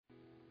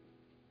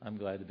I'm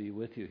glad to be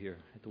with you here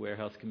at the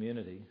Warehouse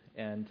Community.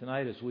 And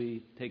tonight, as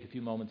we take a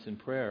few moments in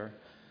prayer,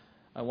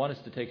 I want us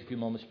to take a few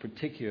moments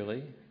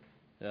particularly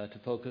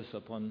to focus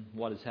upon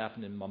what has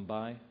happened in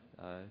Mumbai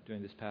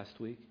during this past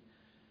week.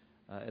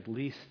 At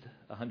least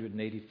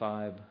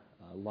 185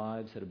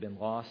 lives that have been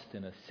lost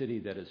in a city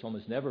that has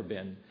almost never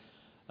been,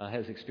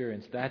 has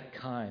experienced that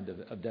kind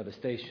of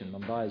devastation.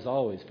 Mumbai has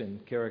always been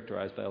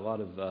characterized by a lot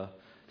of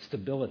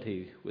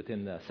stability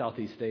within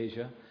Southeast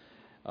Asia.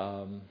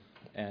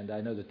 And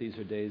I know that these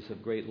are days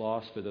of great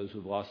loss for those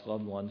who've lost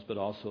loved ones, but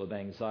also of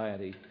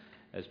anxiety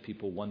as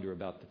people wonder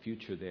about the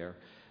future there.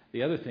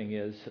 The other thing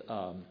is,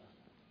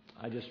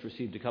 I just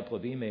received a couple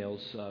of emails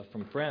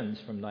from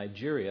friends from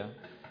Nigeria,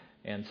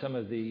 and some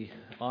of the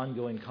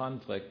ongoing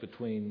conflict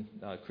between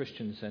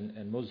Christians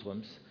and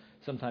Muslims,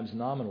 sometimes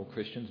nominal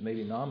Christians,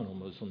 maybe nominal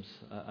Muslims,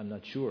 I'm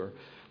not sure,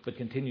 but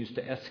continues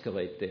to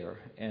escalate there.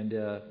 And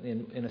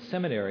in a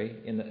seminary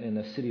in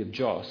the city of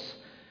Jos,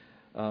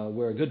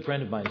 where a good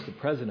friend of mine is the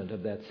president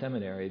of that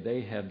seminary, they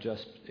have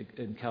just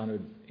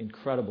encountered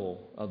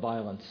incredible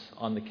violence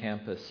on the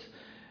campus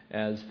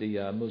as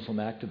the Muslim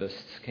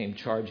activists came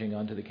charging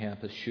onto the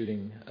campus,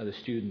 shooting the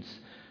students.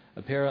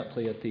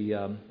 Apparently, at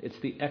it's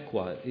the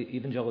ECWA,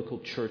 Evangelical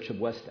Church of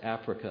West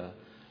Africa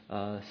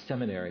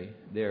seminary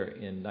there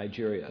in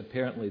Nigeria.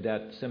 Apparently,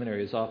 that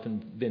seminary has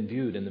often been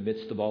viewed in the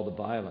midst of all the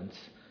violence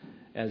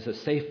as a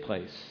safe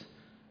place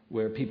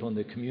where people in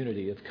the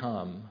community have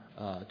come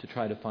to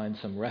try to find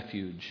some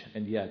refuge,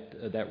 and yet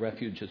that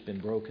refuge has been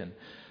broken.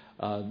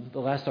 The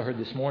last I heard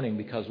this morning,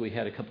 because we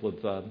had a couple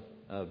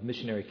of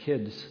missionary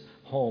kids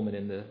home and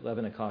in the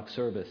 11 o'clock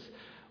service,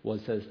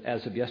 was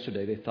as of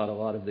yesterday, they thought a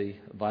lot of the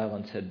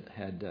violence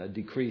had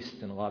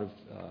decreased and a lot of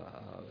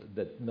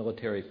that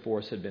military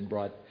force had been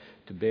brought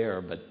to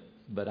bear.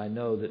 But I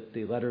know that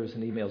the letters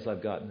and emails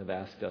I've gotten have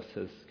asked us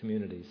as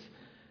communities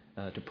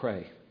to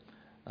pray,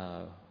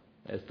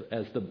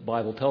 as the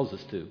Bible tells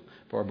us to,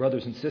 for our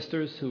brothers and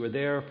sisters who are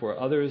there, for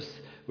others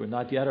who are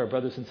not yet our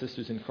brothers and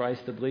sisters in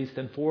Christ at least,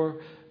 and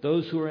for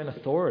those who are in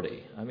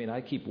authority. I mean,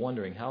 I keep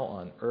wondering how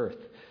on earth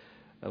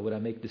would I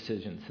make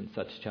decisions in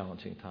such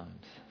challenging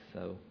times.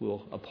 So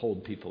we'll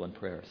uphold people in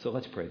prayer. So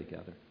let's pray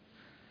together.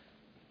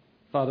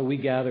 Father, we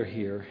gather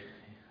here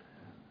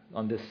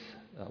on this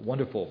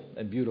wonderful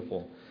and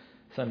beautiful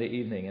Sunday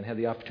evening and have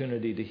the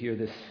opportunity to hear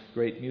this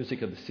great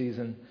music of the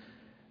season,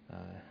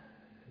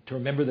 to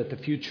remember that the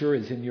future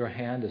is in your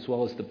hand as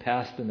well as the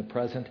past and the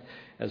present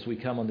as we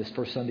come on this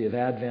first Sunday of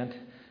Advent,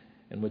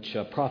 in which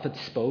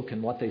prophets spoke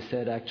and what they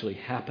said actually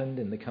happened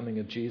in the coming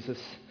of Jesus.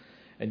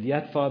 And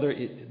yet, Father,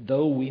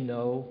 though we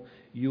know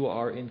you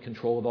are in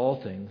control of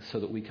all things, so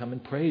that we come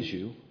and praise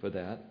you for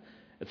that,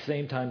 at the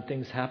same time,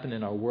 things happen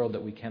in our world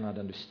that we cannot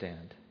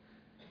understand.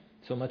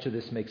 So much of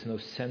this makes no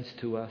sense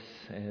to us,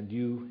 and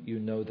you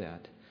know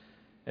that.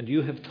 And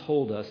you have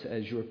told us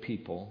as your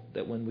people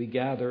that when we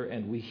gather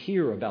and we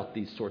hear about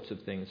these sorts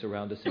of things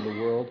around us in the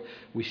world,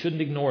 we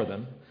shouldn't ignore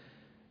them,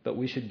 but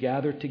we should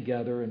gather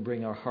together and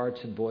bring our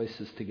hearts and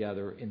voices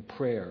together in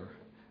prayer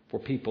for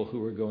people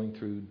who are going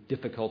through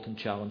difficult and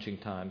challenging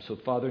times. So,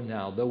 Father,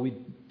 now, though we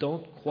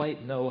don't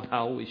quite know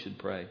how we should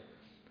pray,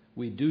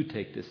 we do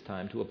take this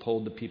time to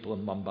uphold the people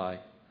in Mumbai.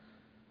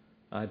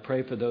 I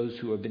pray for those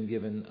who have been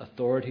given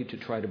authority to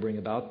try to bring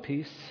about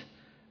peace.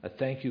 I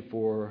thank you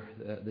for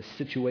the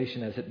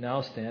situation as it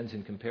now stands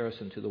in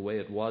comparison to the way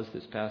it was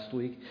this past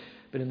week.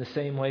 But in the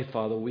same way,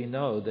 Father, we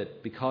know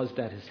that because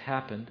that has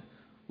happened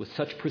with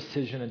such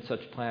precision and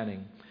such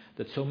planning,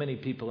 that so many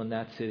people in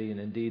that city and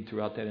indeed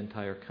throughout that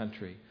entire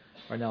country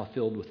are now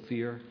filled with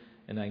fear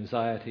and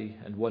anxiety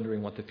and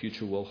wondering what the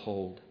future will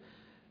hold.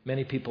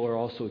 Many people are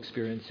also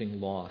experiencing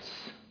loss.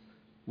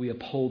 We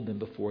uphold them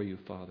before you,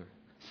 Father.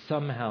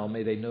 Somehow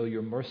may they know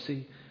your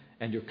mercy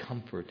and your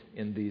comfort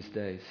in these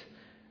days.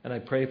 And I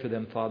pray for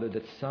them, Father,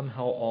 that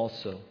somehow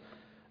also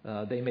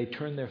they may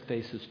turn their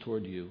faces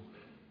toward you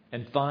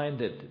and find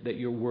that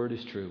your word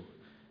is true,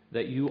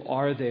 that you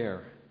are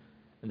there,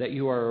 and that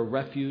you are a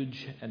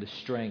refuge and a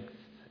strength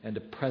and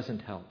a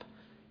present help,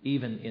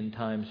 even in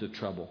times of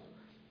trouble.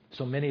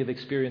 So many have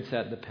experienced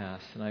that in the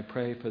past, and I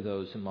pray for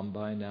those in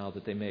Mumbai now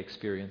that they may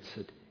experience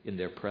it in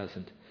their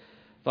present.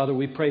 Father,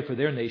 we pray for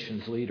their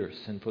nation's leaders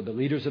and for the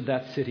leaders of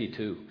that city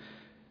too,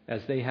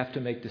 as they have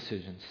to make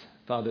decisions.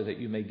 Father, that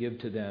you may give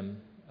to them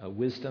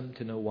wisdom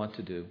to know what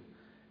to do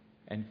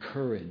and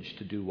courage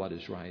to do what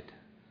is right,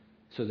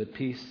 so that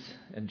peace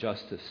and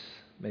justice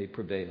may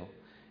prevail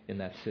in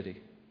that city.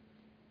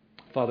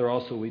 Father,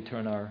 also we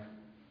turn our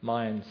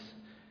minds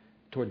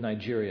toward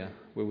Nigeria,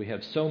 where we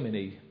have so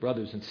many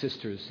brothers and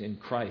sisters in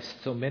Christ,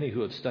 so many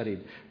who have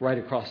studied right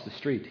across the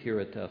street here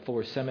at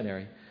Fuller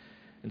Seminary,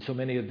 and so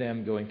many of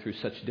them going through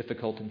such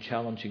difficult and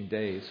challenging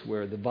days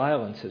where the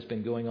violence has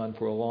been going on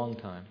for a long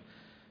time,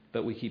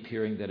 but we keep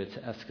hearing that it's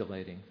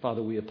escalating.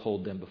 Father, we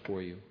uphold them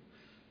before you.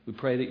 We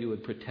pray that you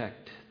would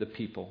protect the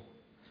people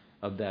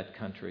of that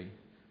country.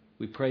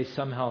 We pray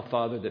somehow,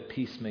 Father, that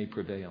peace may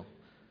prevail.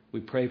 We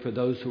pray for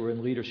those who are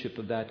in leadership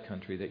of that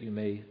country, that you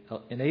may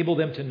enable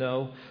them to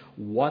know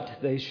what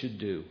they should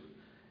do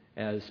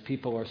as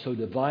people are so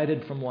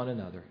divided from one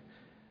another,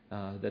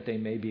 that they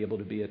may be able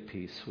to be at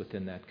peace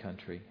within that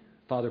country.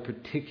 Father,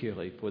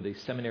 particularly for the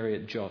seminary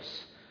at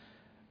Jos,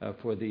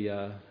 for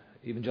the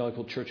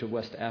Evangelical Church of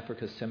West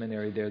Africa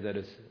seminary there that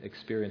has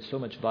experienced so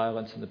much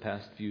violence in the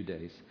past few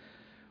days,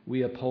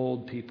 we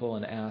uphold people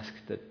and ask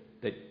that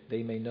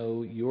they may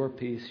know your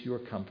peace, your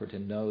comfort,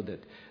 and know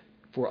that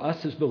for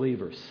us as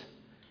believers,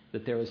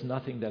 that there is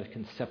nothing that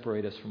can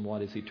separate us from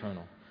what is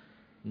eternal.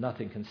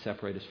 Nothing can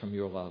separate us from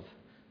your love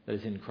that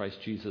is in Christ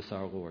Jesus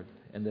our Lord.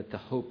 And that the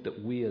hope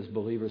that we as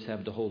believers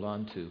have to hold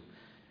on to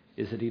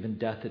is that even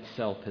death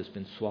itself has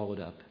been swallowed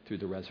up through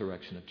the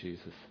resurrection of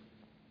Jesus.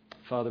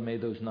 Father, may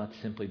those not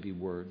simply be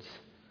words.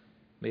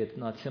 May it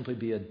not simply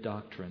be a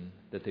doctrine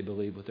that they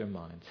believe with their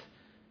minds.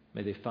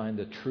 May they find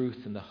the truth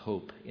and the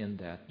hope in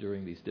that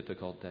during these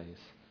difficult days.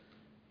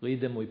 Lead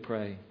them, we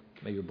pray.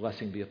 May your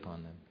blessing be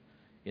upon them.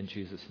 In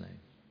Jesus' name,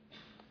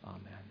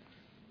 amen.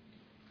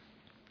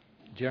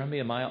 Jeremy,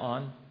 am I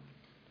on?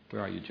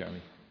 Where are you,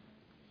 Jeremy?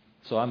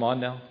 So I'm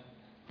on now?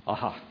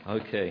 Aha,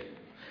 okay.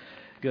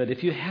 Good.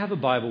 If you have a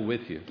Bible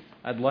with you,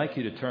 I'd like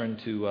you to turn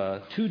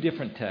to two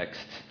different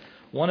texts.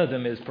 One of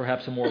them is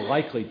perhaps a more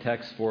likely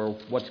text for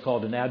what's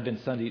called an Advent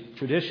Sunday.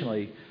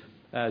 Traditionally,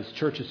 as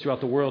churches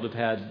throughout the world have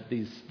had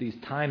these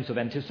times of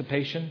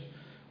anticipation.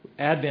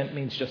 Advent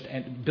means just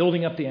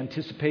building up the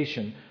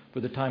anticipation for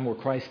the time where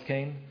Christ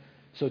came.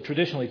 So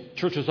traditionally,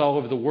 churches all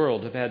over the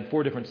world have had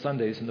 4 different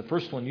Sundays, and the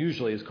first one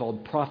usually is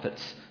called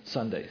Prophets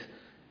Sundays.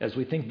 As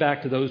we think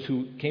back to those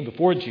who came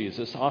before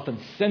Jesus, often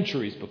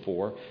centuries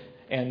before,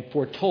 and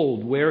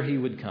foretold where he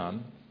would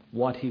come,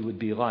 what he would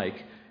be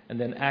like, and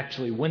then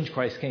actually when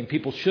Christ came,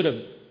 people should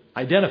have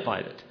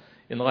identified it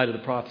in light of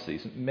the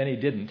prophecies. Many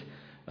didn't.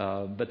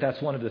 But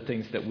that's one of the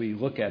things that we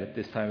look at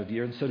this time of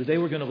year. And so today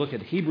we're going to look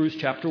at Hebrews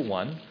chapter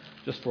 1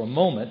 just for a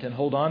moment and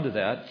hold on to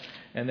that.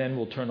 And then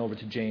we'll turn over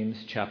to James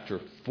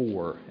chapter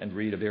 4 and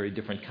read a very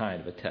different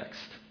kind of a text.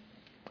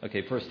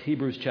 Okay, first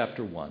Hebrews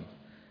chapter 1.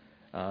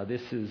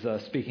 This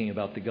is speaking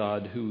about the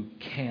God who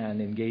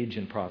can engage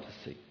in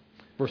prophecy.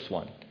 Verse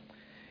 1.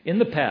 In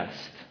the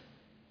past,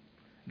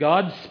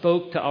 God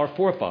spoke to our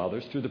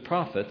forefathers through the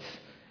prophets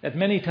at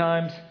many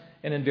times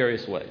and in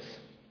various ways.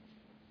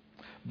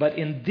 But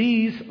in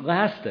these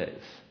last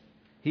days,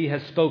 he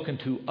has spoken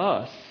to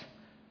us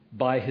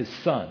by his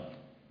Son,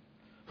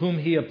 whom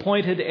he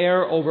appointed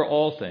heir over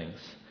all things,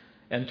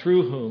 and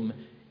through whom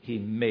he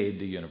made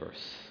the universe.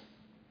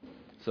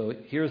 So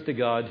here's the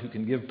God who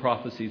can give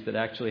prophecies that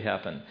actually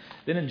happen.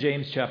 Then in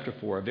James chapter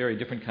 4, a very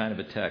different kind of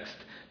a text,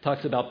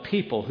 talks about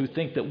people who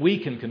think that we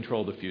can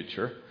control the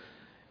future,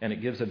 and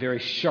it gives a very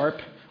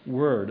sharp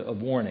word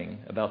of warning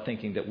about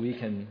thinking that we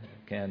can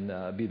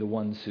be the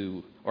ones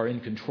who are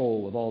in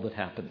control of all that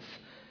happens.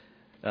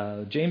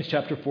 James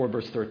chapter 4,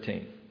 verse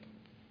 13.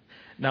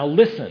 Now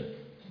listen,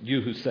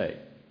 you who say,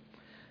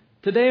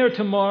 today or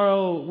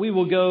tomorrow we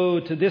will go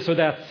to this or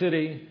that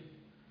city,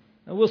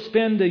 and we'll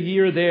spend a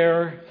year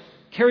there,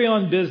 carry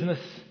on business,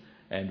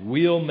 and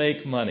we'll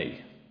make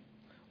money.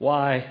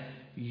 Why,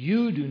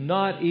 you do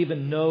not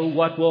even know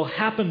what will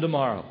happen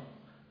tomorrow.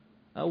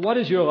 What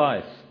is your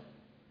life?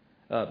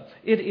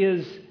 It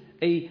is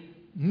a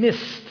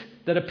mist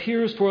that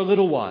appears for a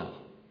little while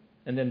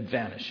and then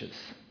vanishes.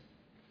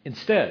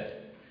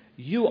 Instead,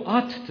 you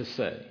ought to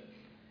say,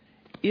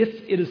 if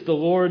it is the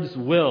Lord's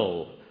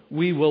will,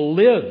 we will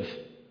live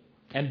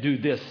and do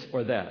this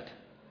or that.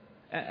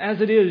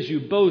 As it is, you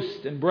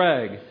boast and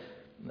brag.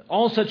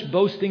 All such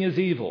boasting is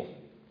evil.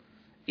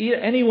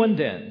 Anyone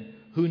then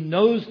who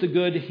knows the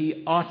good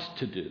he ought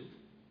to do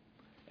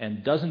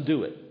and doesn't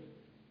do it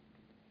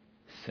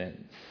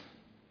sins.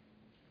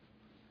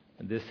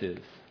 And this is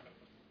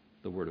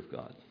the Word of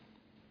God.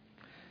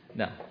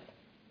 Now,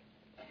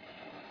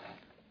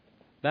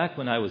 back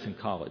when I was in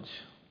college,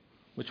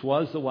 which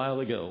was a while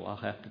ago, I'll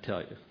have to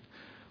tell you,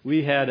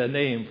 we had a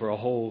name for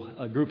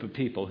a group of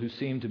people who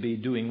seemed to be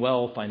doing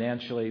well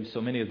financially. So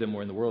many of them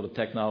were in the world of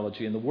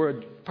technology. And the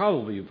word,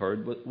 probably you've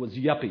heard, was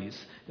yuppies.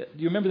 Do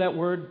you remember that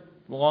word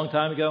a long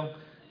time ago?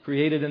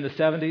 Created in the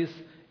 70s?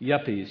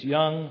 Yuppies.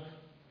 Young,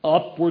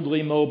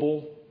 upwardly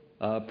mobile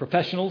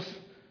professionals.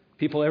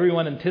 People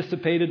everyone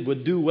anticipated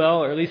would do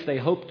well, or at least they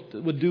hoped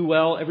would do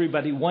well.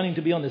 Everybody wanting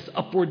to be on this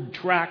upward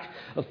track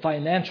of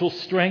financial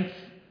strength.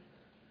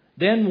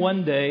 Then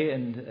one day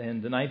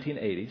in the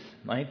 1980s,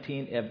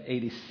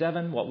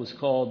 1987, what was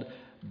called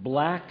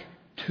Black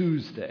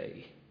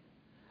Tuesday,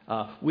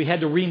 we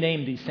had to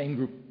rename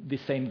the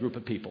same group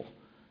of people.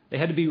 They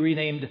had to be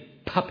renamed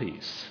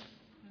puppies.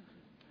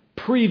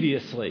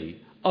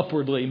 Previously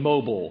upwardly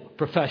mobile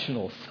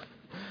professionals.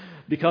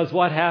 Because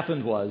what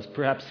happened was,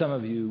 perhaps some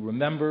of you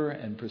remember,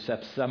 and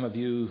perhaps some of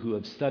you who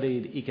have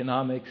studied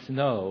economics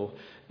know,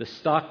 the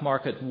stock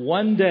market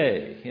one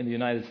day in the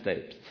United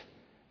States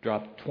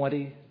dropped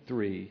 23%.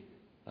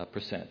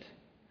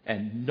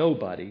 And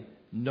nobody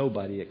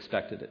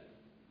expected it.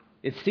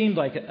 It seemed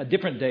like a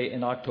different day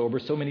in October,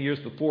 so many years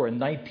before, in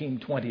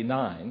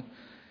 1929,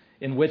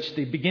 in which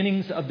the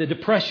beginnings of the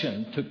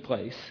Depression took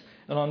place.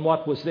 And on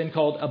what was then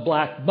called a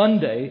Black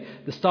Monday,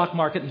 the stock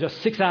market in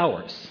just 6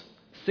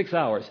 6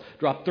 hours,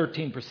 dropped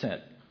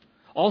 13%.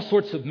 All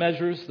sorts of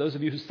measures, those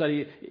of you who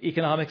study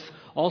economics,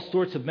 all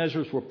sorts of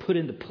measures were put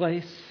into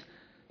place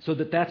so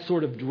that that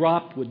sort of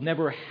drop would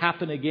never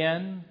happen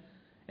again.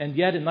 And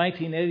yet in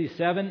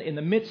 1987, in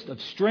the midst of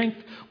strength,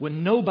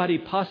 when nobody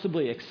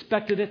possibly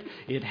expected it,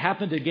 it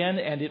happened again,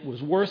 and it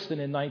was worse than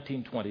in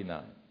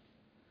 1929.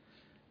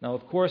 Now,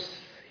 of course,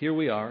 here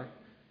we are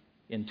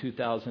in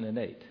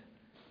 2008.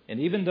 And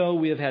even though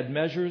we have had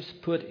measures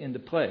put into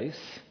place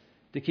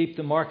to keep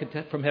the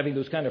market from having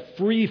those kind of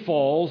free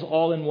falls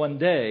all in one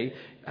day,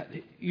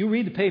 you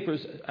read the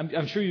papers,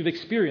 I'm sure you've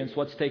experienced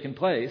what's taken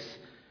place.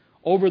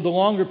 Over the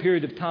longer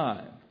period of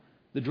time,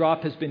 the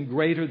drop has been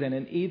greater than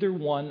in either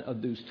one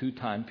of those two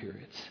time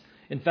periods.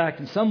 In fact,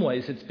 in some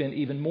ways, it's been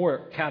even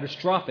more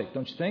catastrophic,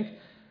 don't you think?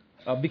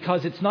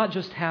 Because it's not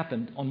just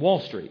happened on Wall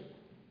Street.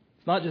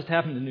 It's not just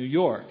happened in New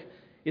York.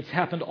 It's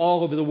happened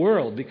all over the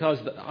world because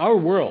our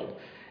world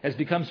has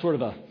become sort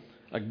of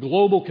a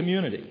global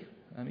community.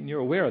 I mean, you're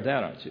aware of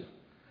that, aren't you?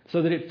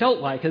 So that it felt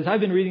like, as I've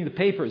been reading the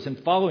papers and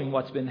following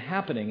what's been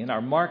happening in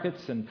our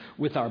markets and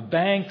with our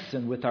banks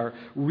and with our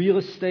real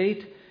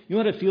estate, you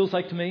know what it feels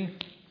like to me?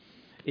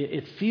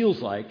 It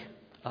feels like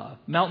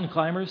mountain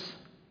climbers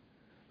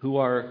who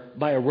are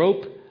by a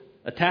rope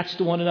attached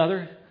to one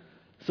another,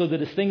 so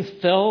that as things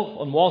fell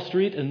on Wall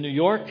Street in New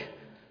York,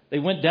 they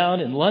went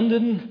down in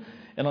London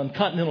and on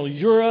continental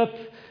Europe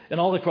and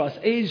all across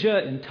Asia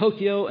and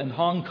Tokyo and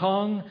Hong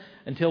Kong,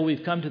 until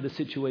we've come to the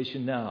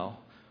situation now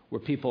where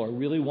people are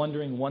really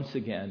wondering once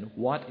again,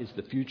 what is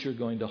the future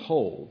going to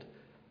hold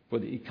for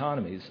the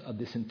economies of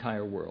this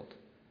entire world?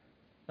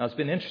 Now, it's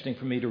been interesting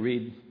for me to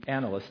read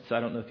analysts. I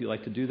don't know if you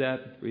like to do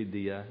that, read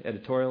the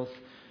editorials,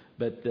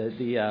 but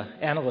the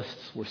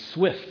analysts were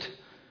swift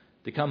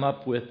to come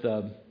up with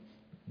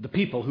the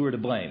people who were to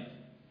blame.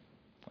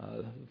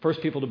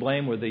 First people to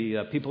blame were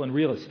the people in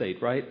real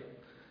estate, right?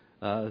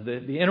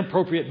 The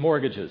inappropriate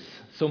mortgages,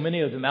 so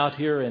many of them out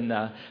here in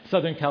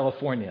Southern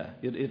California.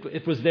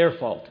 It was their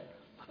fault.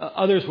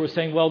 Others were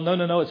saying, well,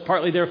 no, it's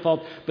partly their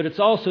fault, but it's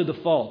also the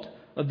fault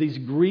of these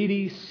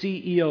greedy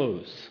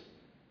CEOs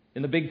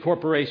in the big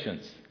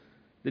corporations.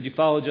 Did you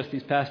follow just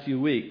these past few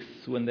weeks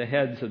when the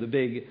heads of the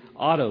big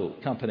auto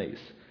companies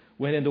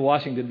went into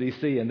Washington,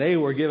 D.C., and they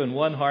were given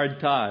one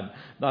hard time,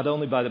 not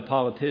only by the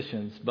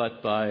politicians,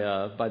 but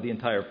by the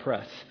entire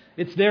press?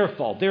 It's their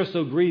fault. They're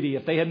so greedy.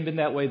 If they hadn't been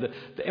that way,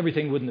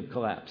 everything wouldn't have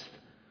collapsed.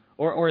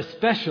 Or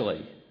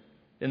especially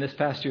in this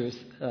past year's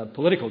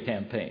political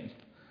campaign,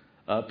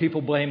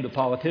 people blame the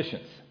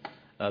politicians,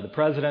 the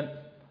president,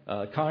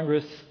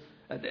 Congress.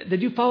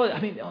 Did you follow it? I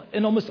mean,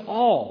 in almost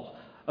all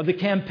of the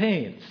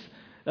campaigns,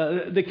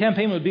 the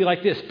campaign would be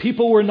like this: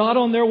 people were not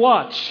on their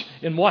watch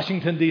in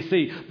Washington,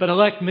 D.C., but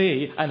elect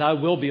me, and I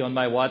will be on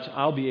my watch.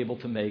 I'll be able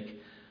to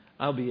make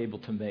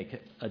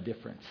a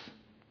difference.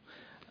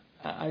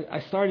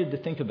 I started to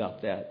think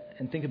about that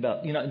and think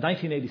about, in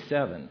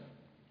 1987,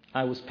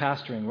 I was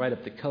pastoring right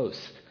up the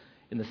coast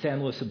in the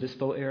San Luis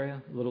Obispo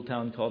area, a little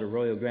town called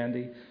Arroyo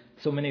Grande.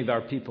 So many of our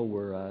people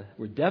were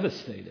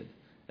devastated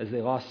as they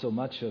lost so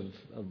much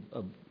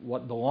of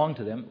what belonged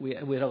to them. We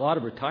had a lot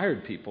of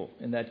retired people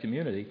in that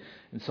community,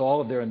 and so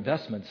all of their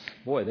investments,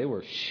 boy, they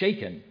were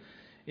shaken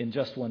in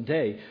just one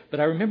day. But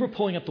I remember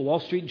pulling up the Wall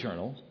Street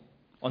Journal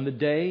on the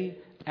day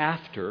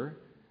after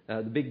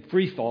the big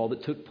free fall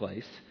that took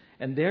place,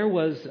 and there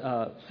was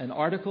an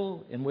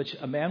article in which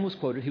a man was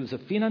quoted. He was a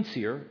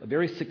financier, a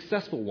very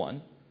successful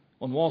one,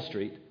 on Wall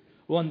Street.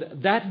 Well, on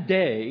that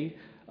day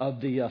of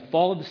the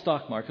fall of the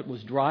stock market,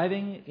 was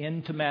driving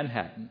into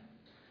Manhattan.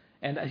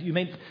 And you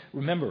may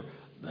remember,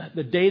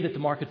 the day that the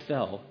market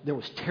fell, there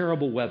was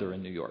terrible weather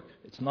in New York.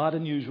 It's not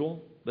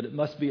unusual, but it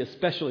must be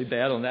especially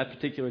bad on that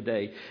particular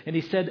day. And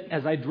he said,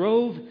 as I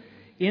drove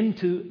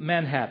into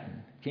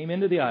Manhattan, came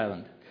into the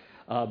island,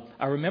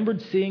 I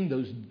remembered seeing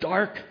those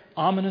dark,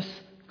 ominous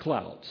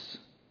clouds.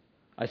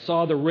 I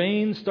saw the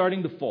rain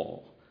starting to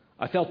fall.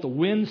 I felt the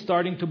wind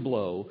starting to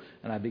blow,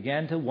 and I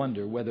began to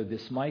wonder whether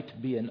this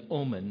might be an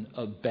omen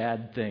of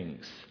bad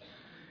things.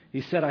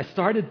 He said, I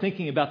started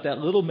thinking about that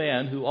little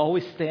man who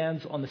always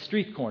stands on the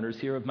street corners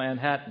here of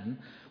Manhattan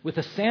with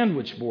a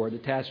sandwich board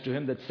attached to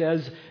him that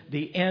says,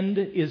 "The end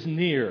is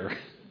near."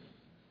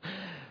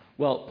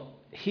 Well,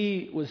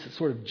 he was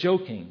sort of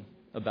joking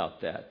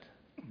about that,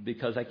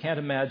 because I can't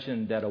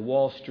imagine that a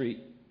Wall Street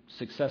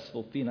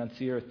successful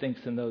financier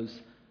thinks in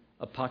those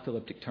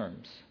apocalyptic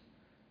terms.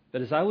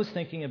 But as I was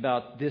thinking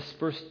about this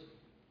first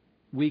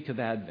week of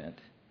Advent,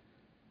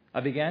 I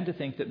began to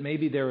think that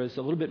maybe there is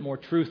a little bit more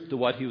truth to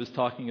what he was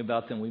talking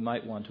about than we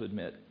might want to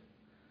admit.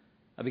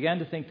 I began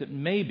to think that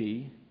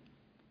maybe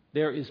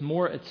there is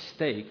more at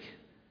stake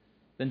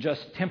than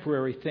just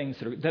temporary things,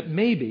 that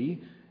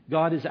maybe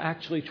God is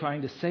actually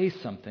trying to say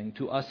something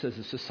to us as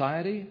a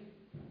society,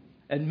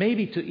 and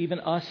maybe to even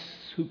us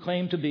who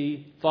claim to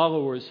be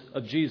followers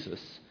of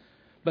Jesus,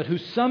 but who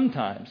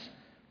sometimes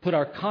put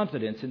our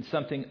confidence in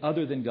something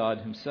other than God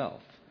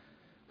himself,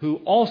 who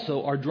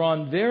also are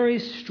drawn very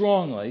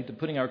strongly to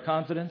putting our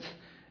confidence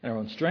in our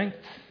own strength,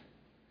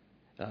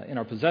 in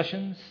our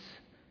possessions,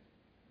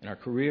 in our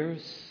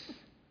careers,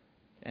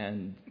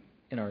 and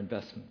in our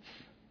investments.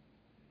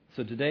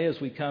 So today, as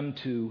we come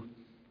to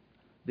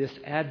this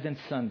Advent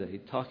Sunday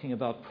talking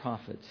about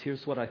prophets,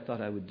 here's what I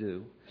thought I would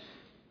do.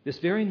 This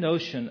very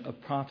notion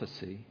of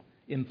prophecy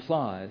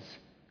implies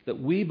that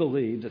we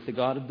believe that the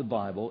God of the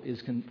Bible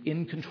is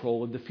in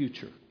control of the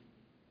future.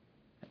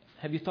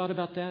 Have you thought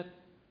about that?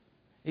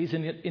 He's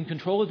in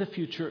control of the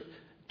future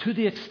to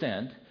the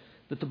extent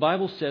that the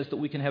Bible says that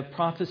we can have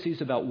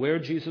prophecies about where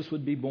Jesus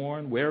would be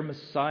born, where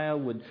Messiah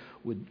would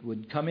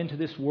come into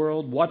this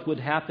world, what would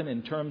happen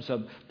in terms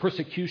of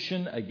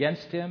persecution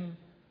against him,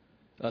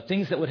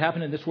 things that would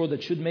happen in this world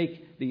that should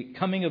make the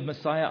coming of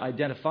Messiah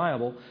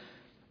identifiable.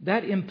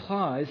 That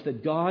implies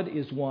that God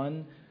is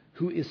one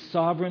who is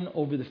sovereign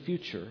over the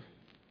future.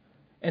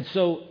 And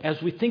so,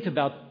 as we think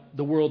about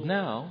the world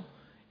now,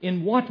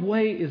 in what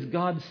way is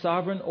God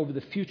sovereign over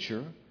the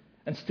future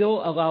and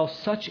still allow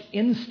such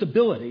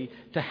instability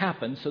to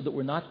happen so that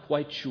we're not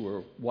quite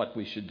sure what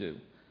we should do?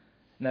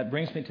 And that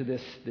brings me to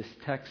this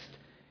text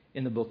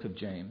in the book of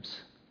James,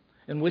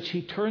 in which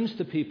he turns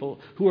to people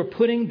who are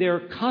putting their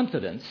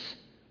confidence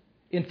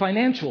in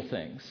financial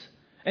things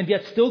and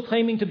yet still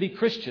claiming to be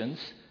Christians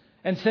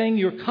and saying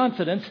your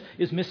confidence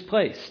is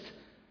misplaced.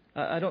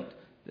 I don't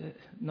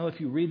know if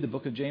you read the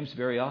book of James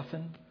very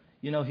often.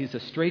 You know, he's a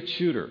straight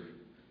shooter.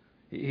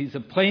 He's a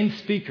plain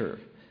speaker.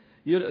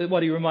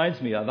 What he reminds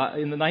me of,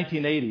 in the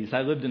 1980s,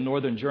 I lived in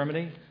northern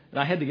Germany, and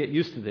I had to get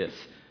used to this.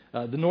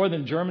 The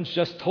northern Germans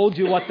just told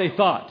you what they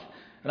thought.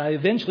 And I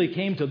eventually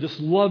came to just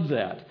love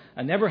that.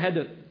 I never had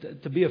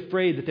to be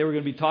afraid that they were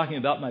going to be talking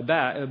about my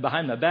back,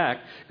 behind my back,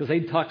 because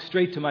they'd talk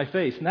straight to my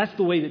face. And that's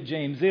the way that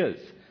James is.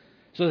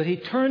 So that he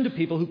turned to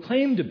people who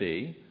claimed to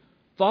be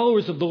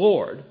followers of the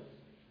Lord,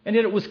 and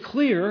yet it was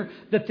clear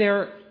that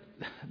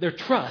their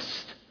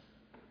trust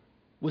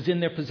was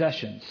in their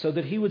possessions. So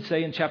that he would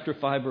say in chapter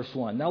 5, verse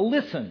 1, "Now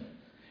listen,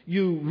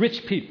 you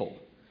rich people,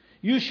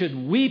 you should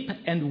weep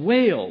and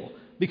wail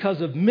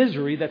because of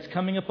misery that's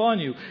coming upon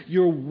you.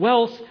 Your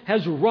wealth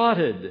has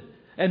rotted,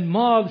 and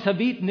moths have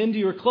eaten into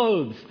your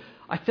clothes."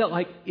 I felt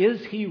like,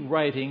 is he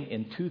writing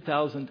in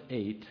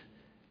 2008,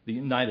 the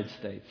United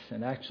States,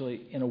 and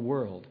actually in a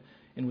world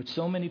in which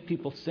so many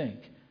people think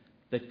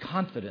that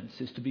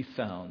confidence is to be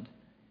found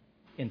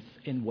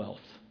in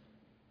wealth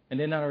and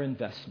in our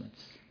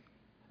investments?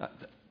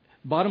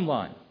 Bottom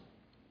line,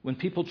 when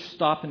people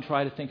stop and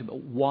try to think about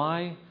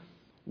why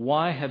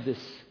have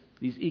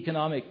these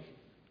economic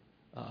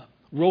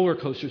roller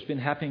coasters been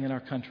happening in our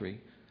country,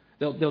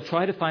 they'll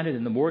try to find it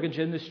in the mortgage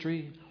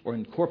industry or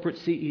in corporate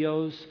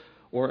CEOs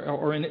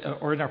or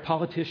in our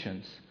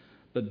politicians.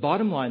 But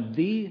bottom line,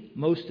 the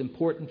most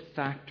important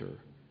factor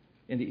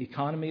in the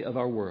economy of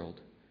our world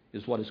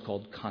is what is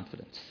called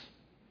confidence.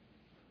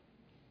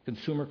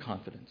 Consumer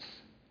confidence.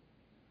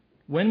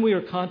 When we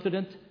are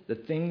confident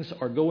that things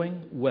are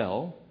going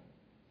well,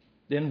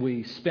 then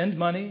we spend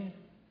money,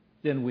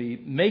 then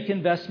we make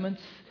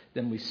investments,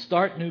 then we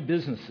start new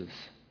businesses.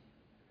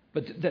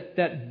 But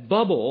that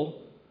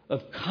bubble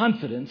of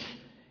confidence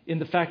in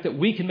the fact that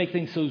we can make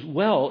things so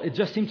well, it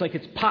just seems like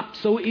it's popped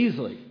so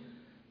easily.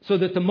 So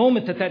that the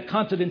moment that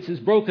confidence is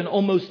broken,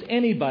 almost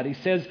anybody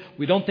says,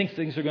 we don't think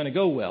things are going to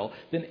go well,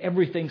 then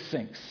everything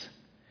sinks.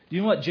 Do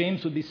you know what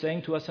James would be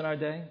saying to us in our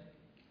day?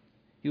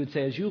 He would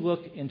say, as you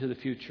look into the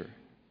future,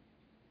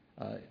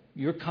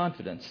 your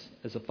confidence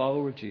as a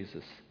follower of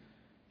Jesus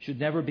should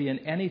never be in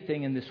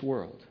anything in this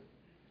world.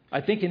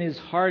 I think in his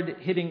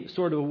hard-hitting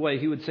sort of a way,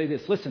 he would say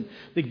this: listen,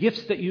 the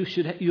gifts that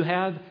you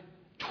have,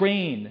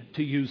 train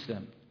to use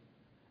them.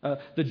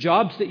 The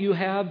jobs that you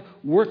have,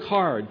 work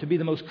hard to be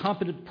the most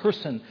competent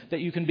person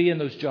that you can be in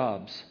those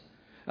jobs.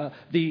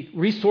 The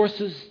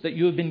resources that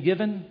you have been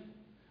given,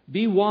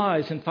 be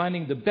wise in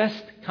finding the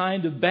best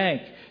kind of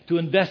bank to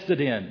invest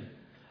it in.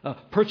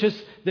 Purchase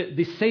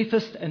the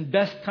safest and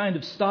best kind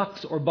of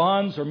stocks or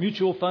bonds or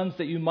mutual funds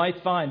that you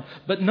might find.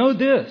 But know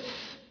this,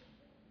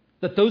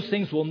 that those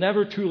things will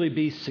never truly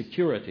be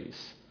securities.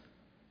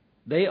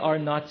 They are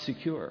not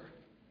secure.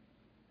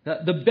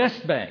 The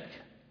best bank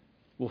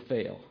will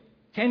fail.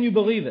 Can you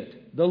believe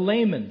it? The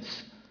Lehmans,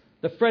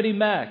 the Freddie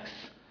Macs,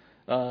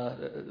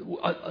 the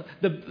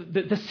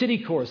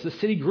Citicorps, the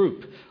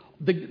Citigroup,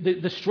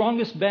 the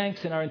strongest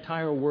banks in our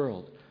entire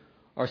world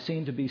are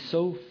seen to be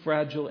so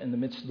fragile in the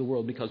midst of the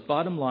world because,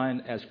 bottom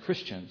line, as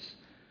Christians,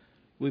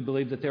 we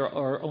believe that there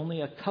are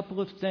only a couple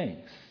of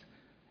things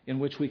in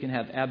which we can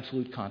have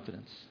absolute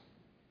confidence.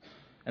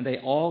 And they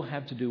all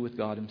have to do with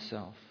God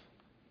himself.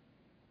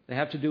 They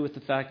have to do with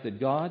the fact that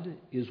God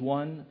is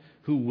one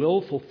who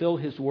will fulfill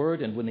his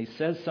word, and when he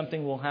says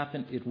something will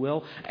happen, it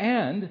will.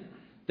 And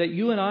that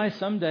you and I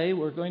someday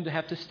we're going to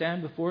have to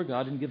stand before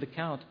God and give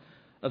account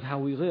of how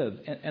we live.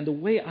 And the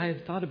way I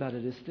have thought about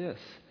it is this,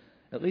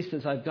 at least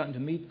as I've gotten to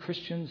meet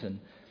Christians and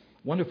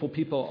wonderful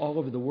people all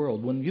over the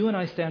world, when you and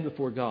I stand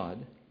before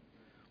God,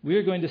 we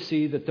are going to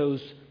see that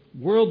those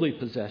worldly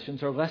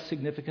possessions are less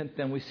significant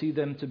than we see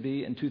them to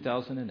be in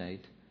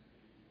 2008,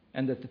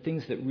 and that the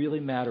things that really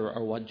matter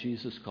are what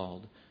Jesus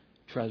called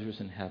treasures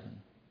in heaven.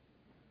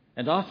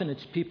 And often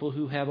it's people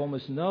who have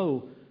almost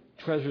no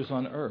treasures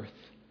on earth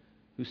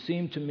who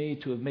seem to me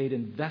to have made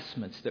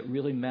investments that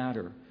really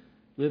matter,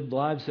 lived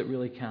lives that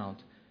really count,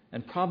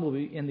 and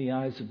probably in the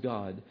eyes of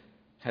God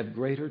have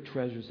greater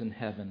treasures in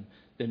heaven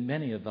than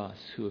many of us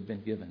who have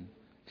been given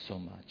so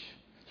much.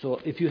 So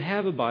if you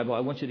have a Bible, I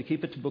want you to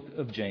keep it to the book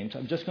of James.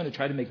 I'm just going to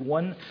try to make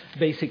one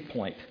basic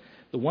point.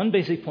 The one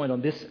basic point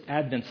on this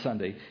Advent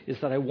Sunday is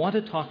that I want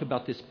to talk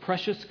about this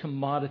precious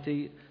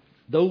commodity,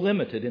 though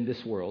limited in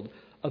this world,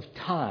 of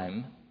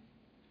time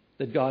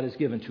that God has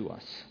given to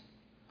us.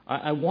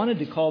 I wanted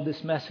to call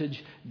this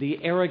message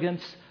the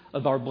arrogance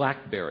of our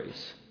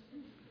blackberries.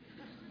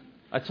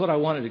 That's what I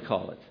wanted to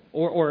call it.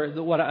 Or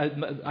what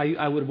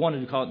I would have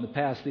wanted to call it in the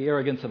past, the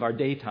arrogance of our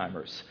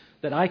daytimers.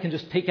 That I can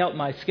just take out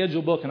my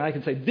schedule book and I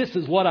can say, this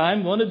is what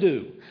I'm going to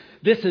do.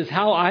 This is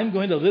how I'm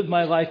going to live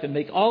my life and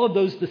make all of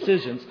those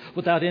decisions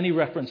without any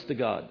reference to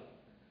God.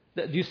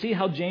 Do you see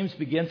how James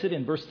begins it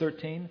in verse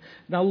 13?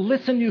 Now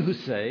listen, you who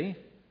say,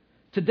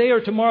 today or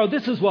tomorrow,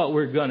 this is what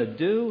we're going to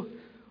do.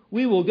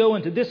 We will go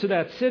into this or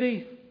that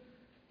city.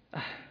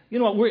 You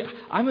know what?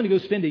 I'm going to go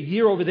spend a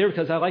year over there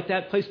because I like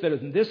that place better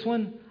than this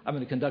one. I'm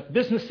going to conduct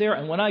business there.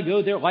 And when I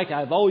go there, like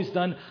I've always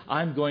done,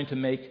 I'm going to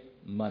make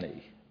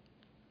money.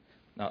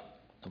 Now,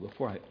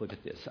 before I look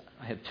at this,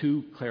 I have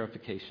two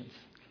clarifications.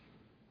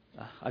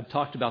 I've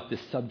talked about this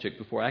subject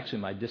before. Actually,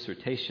 my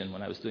dissertation,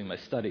 when I was doing my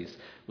studies,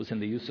 was in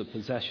the use of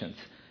possessions.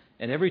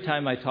 And every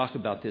time I talk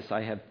about this,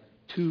 I have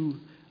two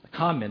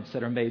comments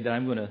that are made that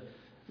I'm going to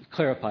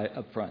clarify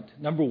up front.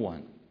 Number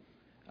one,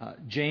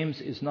 James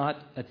is not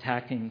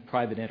attacking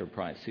private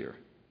enterprise here.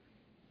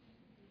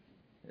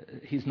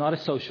 He's not a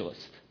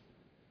socialist.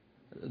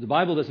 The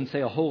Bible doesn't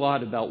say a whole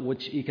lot about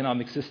which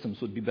economic systems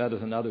would be better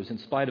than others, in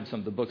spite of some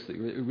of the books. It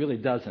really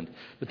doesn't.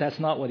 But that's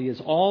not what he is.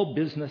 All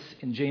business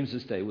in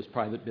James's day was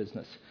private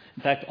business.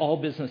 In fact, all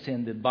business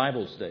in the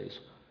Bible's days,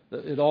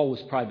 it all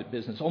was private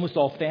business, almost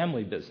all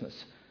family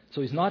business.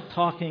 So he's not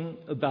talking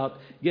about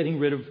getting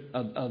rid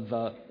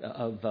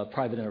of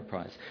private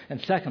enterprise.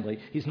 And secondly,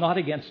 he's not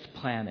against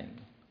planning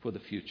for the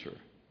future.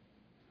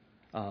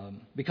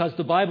 Because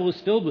the Bible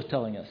is filled with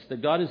telling us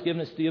that God has given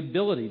us the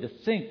ability to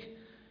think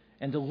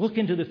and to look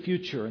into the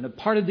future. And a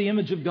part of the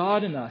image of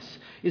God in us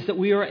is that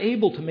we are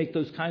able to make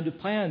those kind of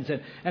plans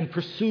and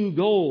pursue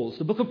goals.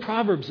 The book of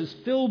Proverbs is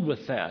filled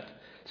with that.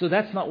 So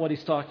that's not what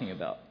he's talking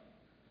about.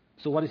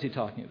 So what is he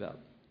talking about?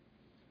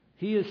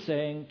 He is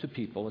saying to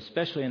people,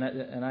 especially,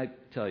 and I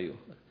tell you,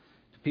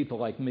 to people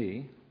like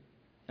me,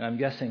 and I'm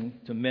guessing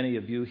to many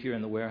of you here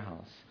in the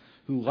warehouse,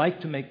 who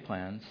like to make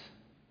plans,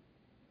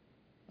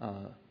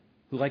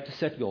 who like to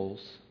set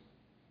goals,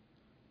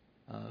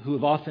 who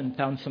have often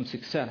found some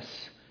success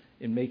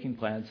in making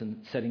plans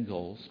and setting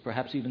goals,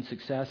 perhaps even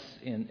success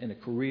in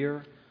a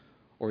career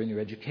or in your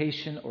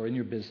education or in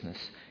your business.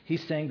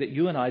 He's saying that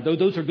you and I, though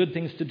those are good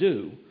things to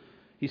do,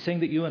 he's saying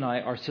that you and I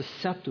are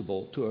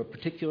susceptible to a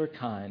particular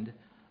kind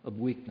of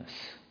weakness.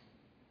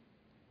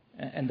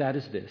 And that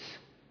is this,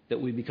 that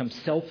we become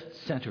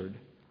self-centered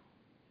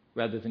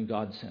rather than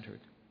God-centered.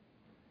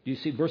 Do you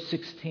see, verse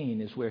 16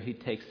 is where he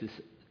takes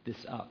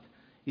this up.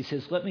 He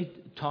says, let me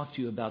talk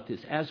to you about this.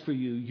 As for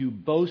you, you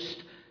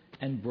boast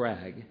and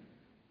brag.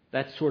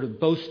 That sort of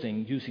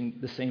boasting, using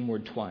the same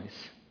word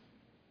twice,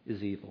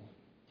 is evil.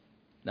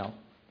 Now,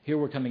 here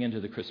we're coming into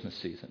the Christmas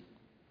season.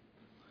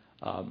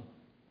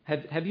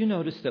 Have you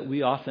noticed that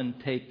we often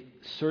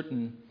take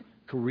certain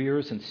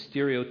careers and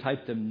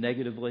stereotype them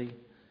negatively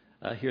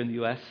here in the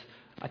U.S.?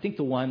 I think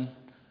the one,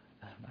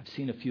 I've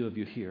seen a few of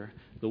you here,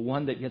 the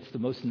one that gets the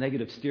most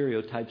negative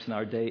stereotypes in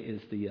our day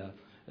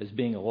is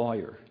being a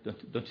lawyer,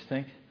 don't you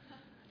think?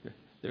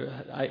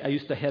 I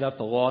used to head up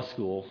a law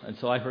school, and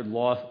so I heard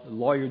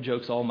lawyer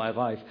jokes all my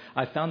life.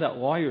 I found out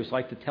lawyers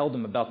like to tell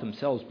them about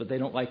themselves, but they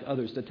don't like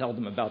others to tell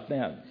them about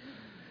them.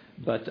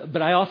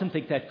 But I often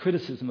think that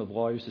criticism of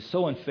lawyers is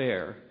so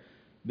unfair,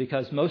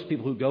 because most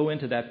people who go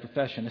into that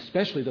profession,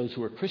 especially those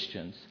who are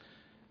Christians,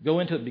 go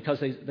into it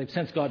because they've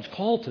sensed God's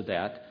call to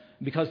that,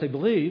 because they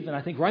believe, and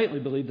I think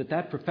rightly believe, that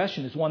that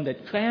profession is one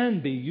that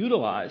can be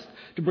utilized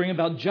to bring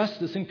about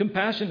justice and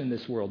compassion in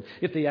this world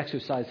if they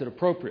exercise it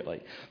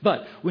appropriately.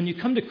 But when you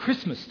come to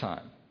Christmas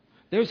time,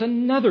 there's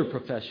another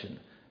profession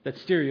that's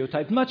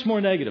stereotyped much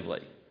more negatively.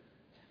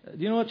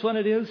 Do you know which one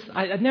it is?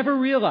 I'd never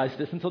realized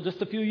this until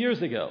just a few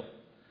years ago.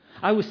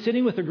 I was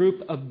sitting with a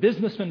group of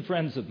businessmen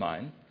friends of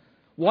mine,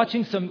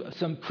 watching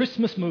some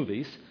Christmas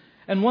movies,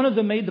 and one of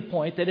them made the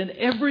point that in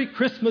every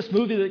Christmas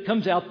movie that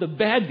comes out, the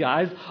bad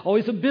guy's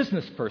always a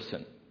business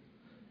person.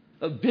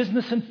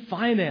 Business and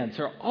finance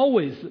are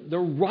always the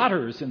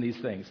rotters in these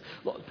things.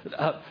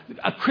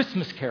 A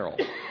Christmas Carol,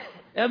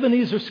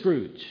 Ebenezer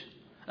Scrooge,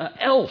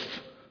 Elf.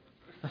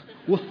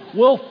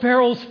 Will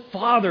Ferrell's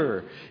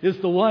father is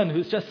the one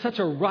who's just such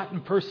a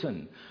rotten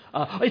person.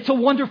 It's a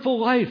Wonderful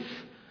Life.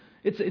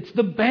 It's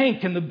the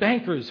bank and the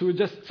bankers who are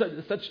just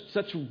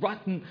such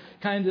rotten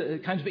kind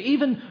of.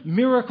 Even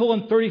Miracle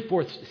on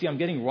 34th. See, I'm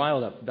getting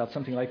riled up about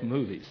something like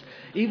movies.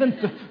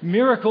 Even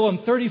Miracle on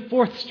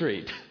 34th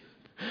Street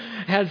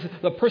has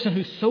the person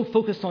who's so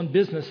focused on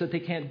business that they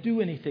can't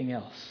do anything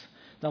else.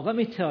 Now, let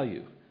me tell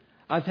you,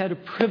 I've had a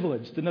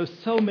privilege to know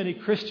so many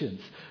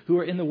Christians who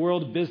are in the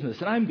world of business.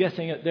 And I'm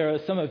guessing that there are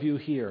some of you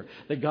here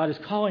that God is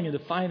calling into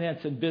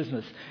finance and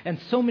business. And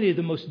so many of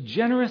the most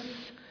generous,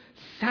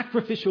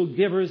 sacrificial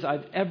givers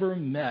I've ever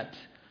met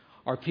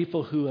are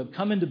people who have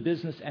come into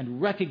business and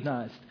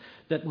recognized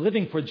that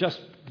living for just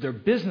their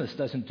business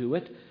doesn't do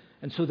it.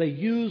 And so they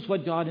use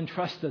what God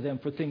entrusts to them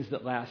for things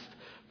that last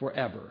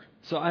forever.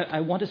 So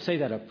I want to say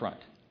that up front.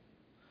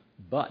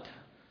 But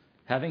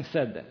having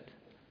said that,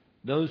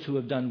 those who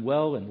have done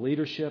well in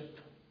leadership,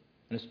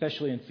 and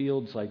especially in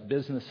fields like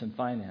business and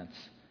finance,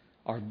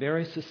 are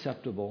very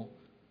susceptible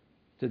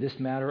to this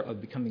matter of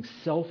becoming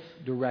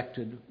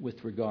self-directed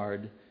with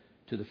regard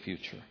to the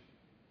future.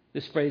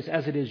 This phrase,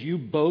 as it is, you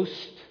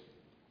boast,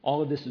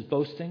 all of this is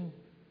boasting.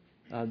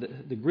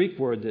 The Greek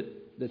word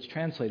that's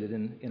translated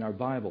in our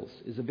Bibles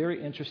is a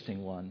very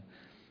interesting one.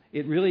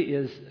 It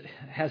really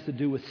has to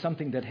do with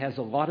something that has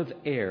a lot of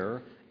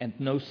air and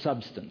no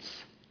substance.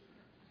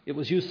 It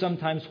was used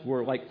sometimes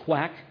for like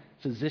quack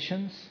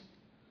physicians,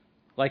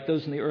 like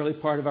those in the early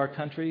part of our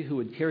country who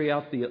would carry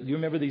out do you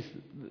remember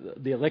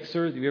the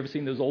elixir? Have you ever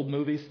seen those old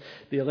movies?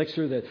 The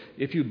elixir that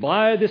if you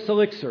buy this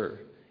elixir,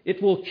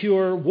 it will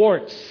cure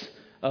warts,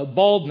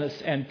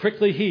 baldness, and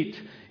prickly heat.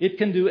 It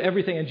can do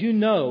everything. And you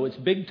know it's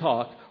big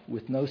talk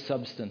with no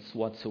substance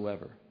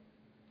whatsoever.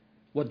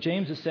 What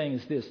James is saying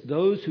is this: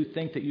 those who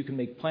think that you can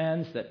make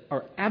plans that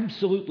are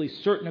absolutely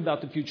certain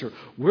about the future,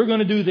 we're going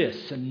to do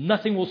this and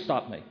nothing will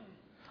stop me.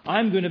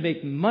 I'm going to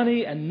make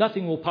money and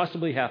nothing will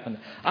possibly happen.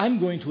 I'm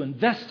going to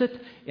invest it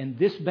in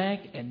this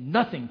bank and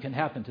nothing can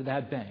happen to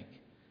that bank.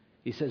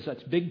 He says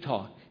that's big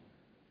talk,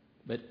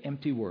 but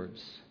empty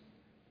words.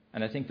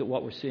 And I think that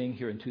what we're seeing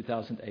here in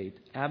 2008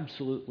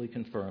 absolutely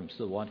confirms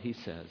that what he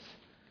says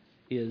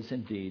is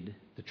indeed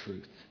the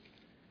truth.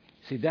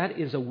 See, that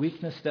is a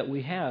weakness that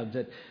we have,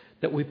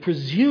 that we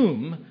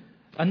presume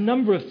a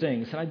number of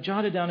things. And I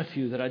jotted down a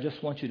few that I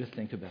just want you to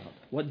think about.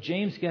 What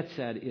James gets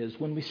at is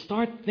when we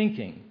start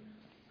thinking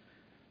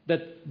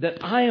that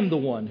I am the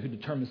one who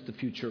determines the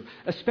future,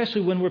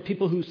 especially when we're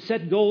people who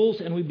set goals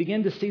and we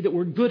begin to see that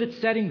we're good at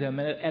setting them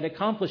and at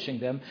accomplishing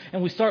them,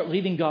 and we start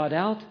leaving God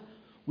out,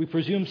 we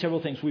presume several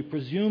things. We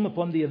presume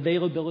upon the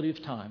availability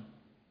of time.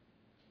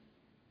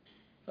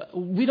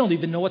 We don't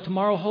even know what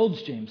tomorrow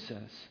holds, James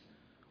says.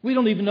 We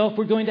don't even know if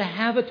we're going to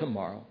have a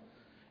tomorrow.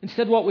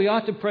 Instead, what we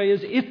ought to pray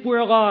is, if we're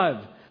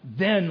alive,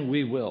 then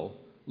we will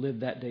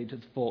live that day to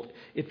the full.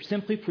 It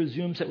simply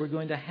presumes that we're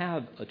going to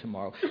have a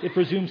tomorrow. It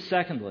presumes,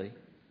 secondly,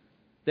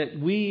 that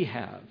we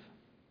have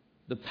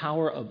the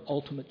power of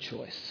ultimate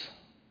choice.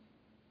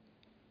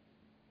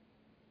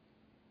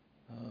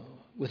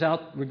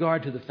 Without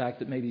regard to the fact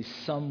that maybe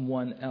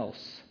someone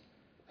else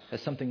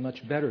has something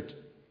much better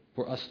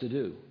for us to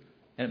do.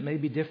 And it may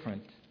be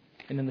different.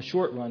 And in the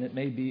short run, it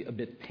may be a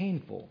bit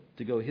painful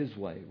to go his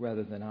way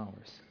rather than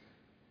ours.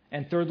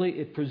 And thirdly,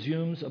 it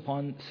presumes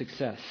upon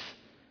success.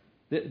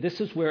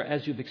 This is where,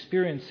 as you've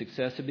experienced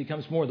success, it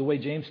becomes more, the way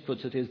James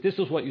puts it is, this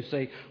is what you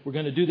say, we're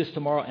going to do this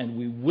tomorrow and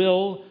we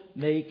will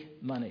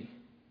make money.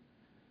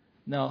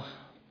 Now,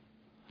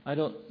 I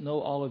don't know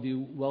all of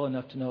you well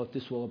enough to know if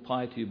this will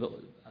apply to you, but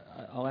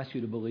I'll ask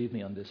you to believe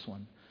me on this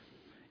one.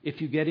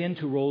 If you get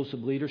into roles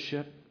of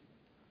leadership,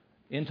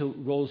 into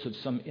roles of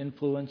some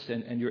influence,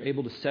 and you're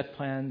able to set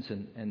plans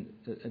and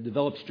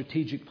develop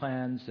strategic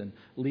plans and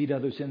lead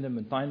others in them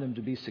and find them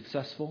to be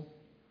successful,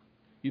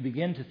 you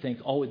begin to think,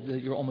 that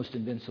you're almost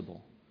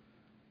invincible.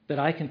 That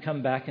I can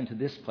come back into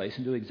this place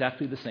and do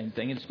exactly the same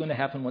thing, and it's going to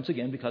happen once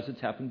again because it's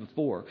happened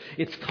before.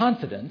 It's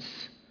confidence,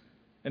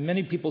 and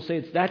many people say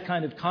it's that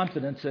kind of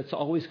confidence that's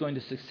always going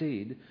to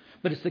succeed,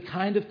 but it's the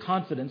kind of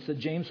confidence that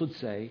James would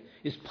say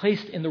is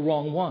placed in the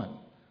wrong one.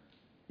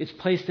 It's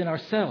placed in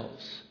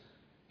ourselves.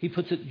 He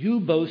puts it, you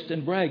boast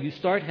and brag. You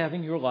start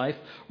having your life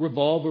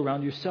revolve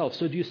around yourself.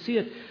 So do you see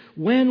it?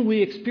 When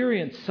we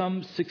experience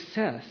some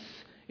success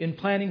in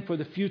planning for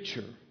the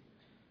future,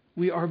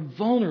 we are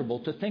vulnerable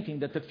to thinking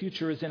that the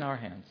future is in our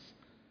hands.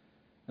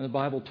 And the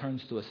Bible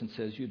turns to us and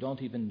says, you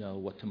don't even know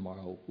what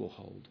tomorrow will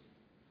hold.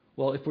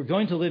 Well, if we're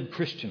going to live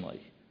Christianly,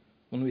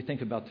 when we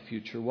think about the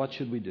future, what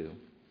should we do?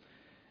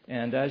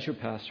 And as your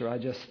pastor, I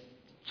just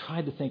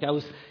tried to think. I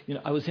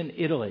was in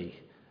Italy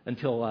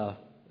until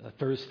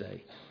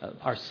Thursday.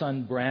 Our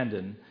son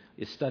Brandon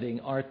is studying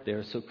art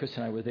there, so Chris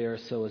and I were there.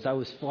 So as I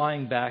was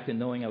flying back and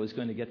knowing I was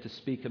going to get to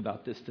speak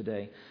about this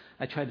today,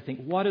 I tried to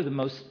think, what are the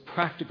most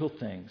practical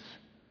things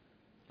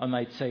I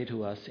might say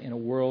to us in a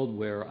world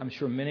where I'm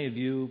sure many of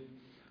you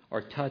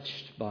are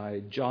touched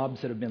by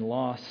jobs that have been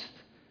lost,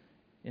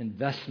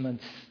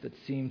 investments that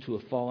seem to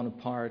have fallen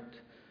apart.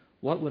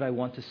 What would I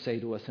want to say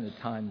to us in a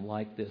time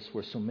like this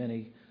where so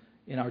many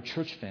in our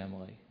church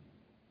family,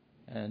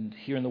 and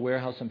here in the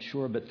warehouse I'm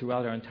sure, but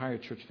throughout our entire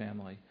church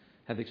family,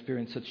 have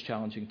experienced such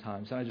challenging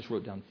times? And I just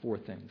wrote down 4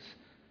 things.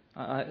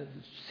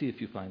 See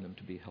if you find them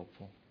to be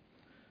helpful.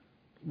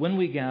 When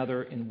we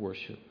gather in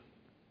worship,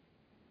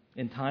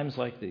 in times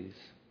like these,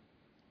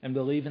 and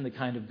believe in the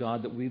kind of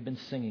God that we've been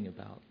singing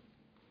about,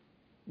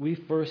 we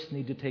first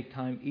need to take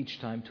time each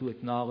time to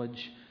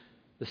acknowledge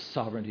the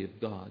sovereignty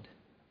of God.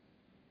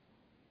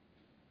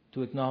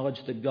 to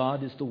acknowledge that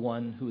God is the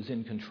one who is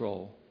in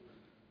control.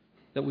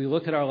 That we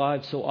look at our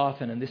lives so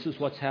often, and this is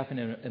what's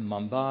happening in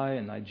Mumbai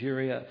and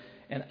Nigeria,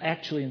 and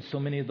actually in so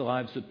many of the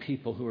lives of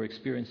people who are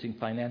experiencing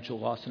financial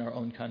loss in our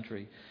own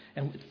country.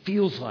 And it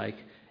feels like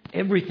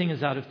everything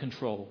is out of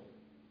control.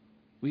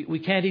 We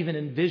can't even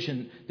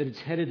envision that it's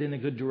headed in a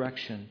good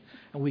direction.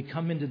 And we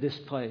come into this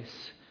place,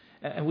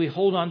 and we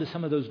hold on to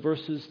some of those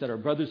verses that our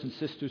brothers and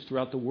sisters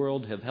throughout the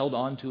world have held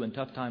on to in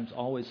tough times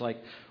always,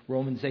 like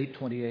Romans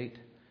 8:28,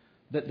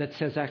 that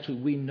says actually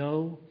we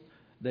know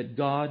that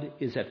God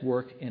is at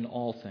work in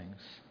all things.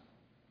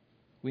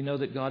 We know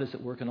that God is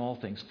at work in all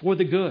things for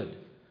the good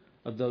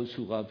of those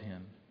who love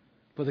Him,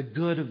 for the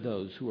good of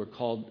those who are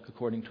called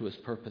according to His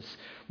purpose.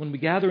 When we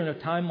gather in a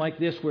time like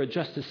this where it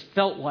just has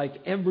felt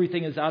like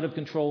everything is out of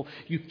control,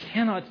 you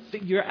cannot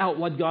figure out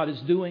what God is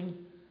doing.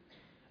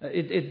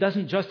 It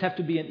doesn't just have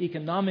to be an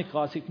economic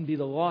loss. It can be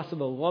the loss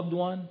of a loved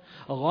one,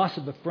 a loss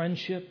of a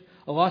friendship,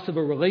 a loss of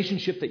a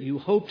relationship that you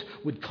hoped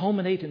would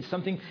culminate in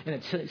something, and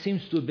it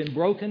seems to have been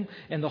broken,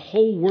 and the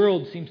whole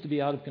world seems to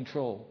be out of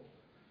control.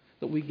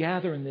 But we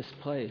gather in this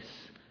place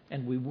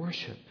and we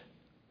worship.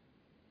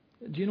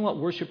 Do you know what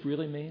worship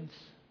really means?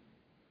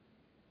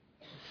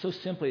 So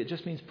simply, it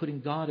just means putting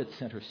God at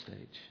center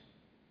stage.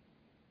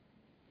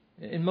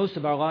 In most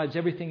of our lives,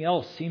 everything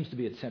else seems to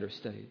be at center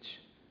stage.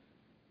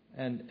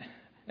 And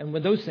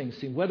when those things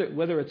seem,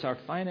 whether it's our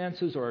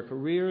finances or our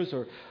careers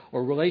or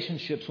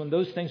relationships, when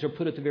those things are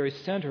put at the very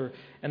center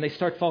and they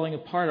start falling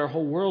apart, our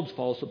whole world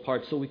falls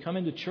apart. So we come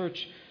into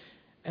church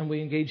and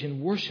we engage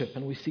in worship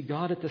and we see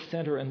God at the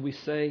center and we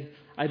say,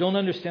 I don't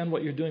understand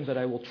what you're doing, but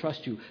I will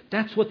trust you.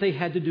 That's what they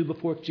had to do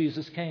before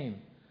Jesus came.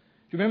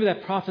 Do you remember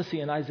that prophecy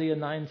in Isaiah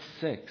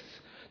 9:6?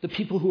 The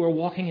people who are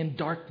walking in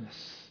darkness,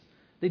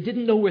 they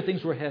didn't know where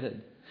things were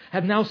headed,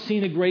 have now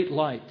seen a great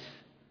light.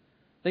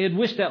 They had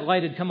wished that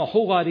light had come a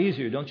whole lot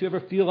easier. Don't you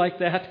ever feel like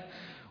that?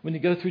 When you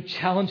go through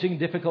challenging,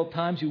 difficult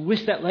times, you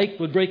wish that light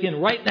would break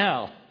in right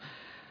now.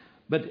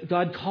 But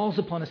God calls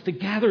upon us to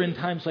gather in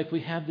times like we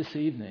have this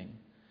evening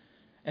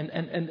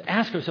and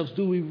ask ourselves,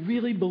 do we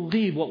really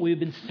believe what we've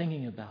been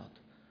singing about?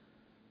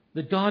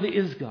 That God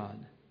is God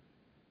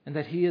and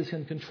that He is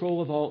in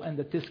control of all and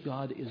that this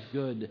God is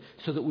good,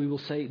 so that we will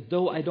say,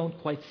 though I don't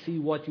quite see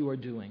what you are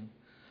doing,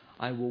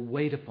 I will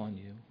wait upon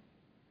you.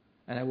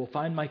 And I will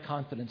find my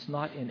confidence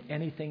not in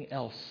anything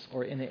else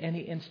or in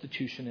any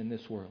institution in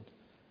this world,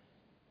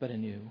 but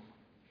in you.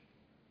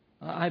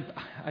 I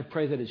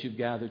pray that as you've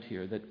gathered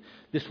here, that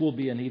this will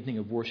be an evening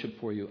of worship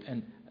for you.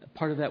 And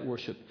part of that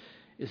worship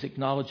is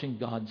acknowledging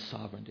God's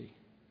sovereignty.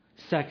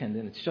 Second,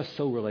 and it's just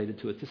so related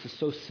to it, this is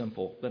so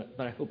simple, but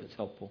I hope it's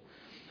helpful.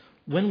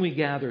 When we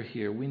gather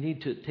here, we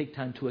need to take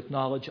time to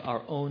acknowledge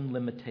our own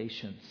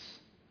limitations.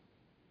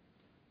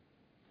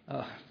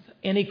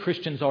 Any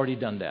Christian's already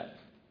done that.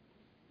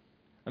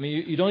 I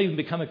mean, you don't even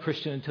become a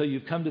Christian until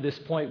you've come to this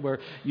point where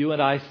you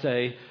and I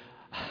say,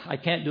 I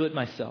can't do it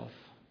myself.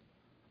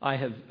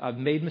 I've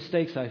made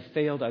mistakes, I've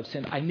failed, I've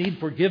sinned, I need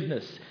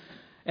forgiveness.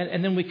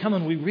 And then we come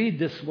and we read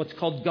this, what's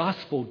called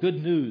gospel,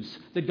 good news,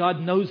 that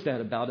God knows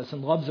that about us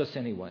and loves us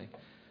anyway.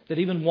 That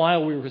even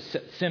while we were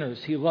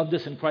sinners, He loved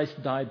us and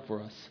Christ died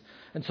for us.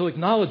 And so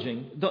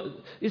acknowledging,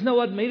 isn't that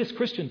what made us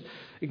Christians?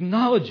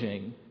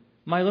 Acknowledging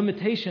my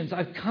limitations,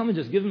 I've come and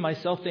just given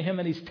myself to Him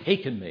and He's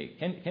taken me.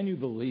 Can you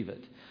believe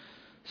it?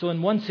 So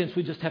in one sense,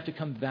 we just have to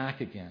come back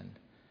again.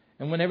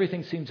 And when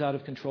everything seems out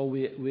of control,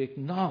 we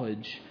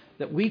acknowledge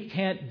that we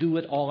can't do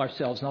it all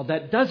ourselves. Now,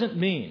 that doesn't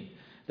mean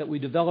that we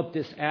develop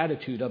this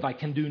attitude of I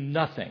can do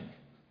nothing.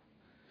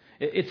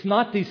 It's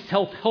not these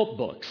self-help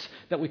books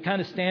that we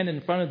kind of stand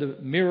in front of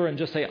the mirror and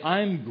just say,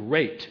 I'm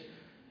great.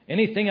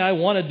 Anything I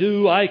want to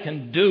do, I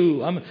can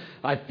do.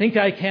 I think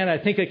I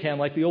can,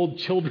 like the old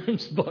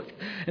children's book,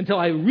 until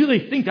I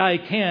really think I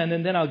can,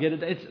 and then I'll get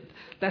it.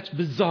 That's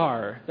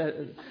bizarre.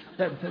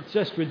 That's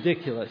just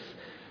ridiculous.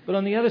 But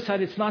on the other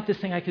side, it's not this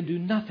thing, I can do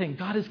nothing.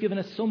 God has given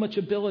us so much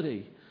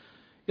ability.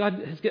 God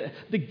has given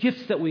the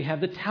gifts that we have,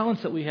 the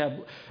talents that we have,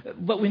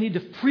 but we need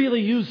to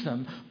freely use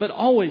them. But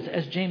always,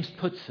 as James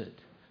puts it,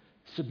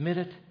 submit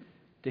it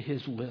to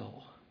His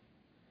will.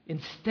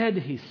 Instead,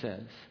 he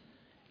says,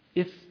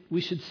 if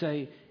we should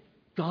say,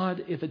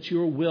 God, if it's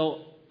your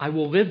will, I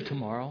will live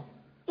tomorrow,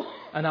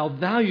 and I'll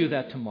value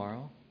that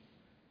tomorrow,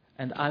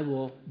 and I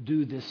will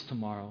do this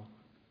tomorrow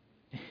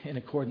in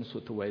accordance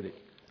with the way that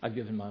I've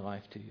given my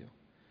life to you.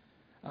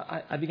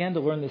 I began to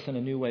learn this in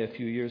a new way a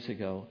few years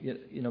ago.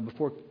 You know,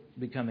 before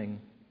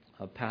becoming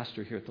a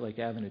pastor here at the Lake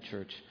Avenue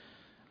Church,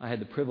 I had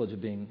the privilege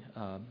of being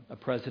a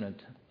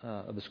president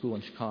of a school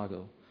in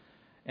Chicago.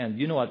 And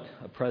you know what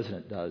a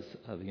president does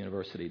of a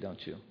university,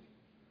 don't you?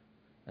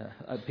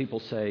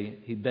 People say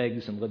he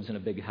begs and lives in a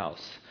big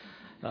house.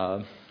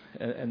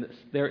 And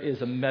there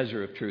is a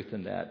measure of truth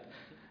in that.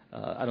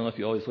 I don't know if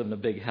you always live in a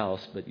big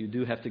house, but you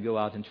do have to go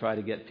out and try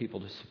to get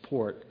people to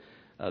support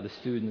the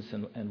students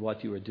and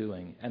what you are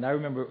doing. And I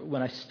remember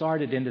when I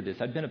started into this,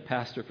 I'd been a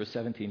pastor for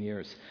 17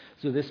 years.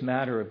 So this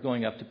matter of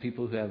going up to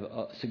people who have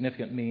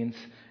significant means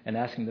and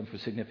asking them for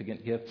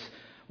significant gifts,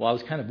 well, I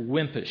was kind of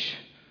wimpish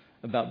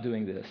about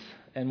doing this.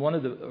 And one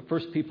of the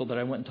first people that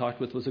I went and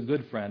talked with was a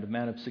good friend, a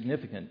man of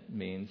significant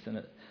means,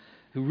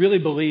 who really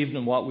believed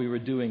in what we were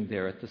doing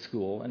there at the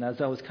school. And as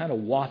I was kind of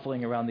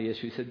waffling around the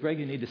issue, he said, Greg,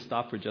 you need to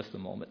stop for just a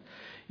moment.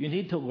 You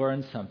need to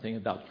learn something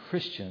about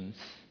Christians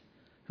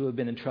who have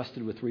been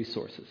entrusted with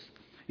resources.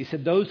 He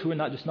said those who are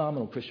not just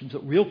nominal Christians,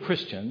 but real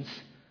Christians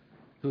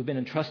who have been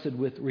entrusted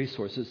with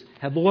resources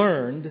have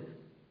learned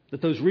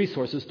that those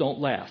resources don't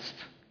last,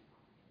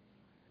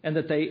 and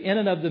that they, in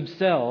and of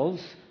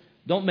themselves,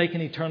 don't make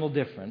an eternal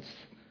difference.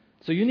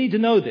 So you need to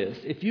know this.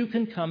 If you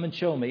can come and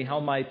show me how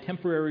my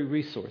temporary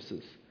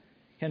resources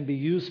can be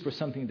used for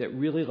something that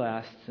really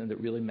lasts and that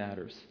really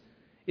matters,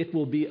 it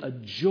will be a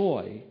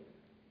joy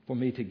for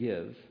me to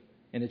give,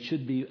 and it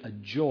should be a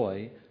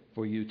joy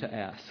for you to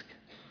ask.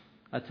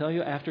 I tell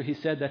you, after he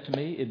said that to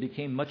me, it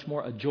became much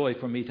more a joy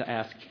for me to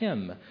ask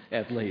him,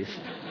 at least.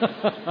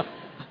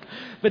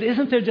 But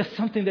isn't there just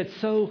something that's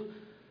so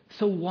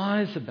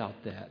wise about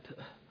that?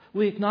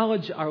 We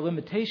acknowledge our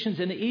limitations,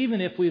 and even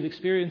if we've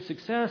experienced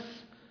success,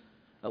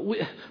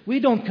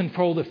 we don't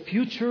control the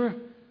future.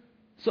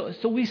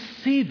 So we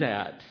see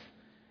that,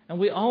 and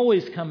we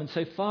always come and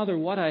say, Father,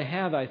 what I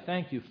have, I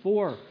thank you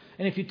for.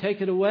 And if you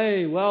take it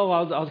away, well,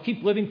 I'll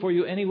keep living for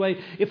you anyway.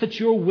 If it's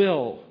your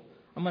will,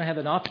 I'm going to have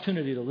an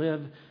opportunity to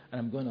live,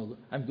 and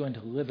I'm going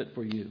to live it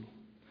for you.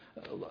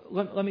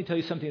 Let me tell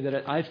you something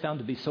that I've found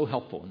to be so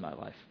helpful in my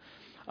life.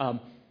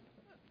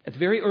 At the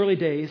very early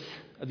days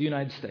of the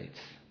United States,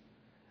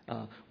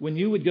 when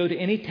you would go to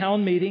any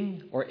town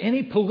meeting or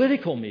any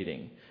political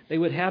meeting, they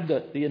would have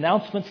the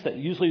announcements that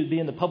usually would be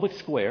in the public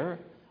square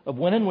of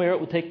when and where it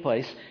would take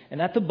place,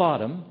 and at the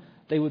bottom,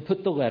 they would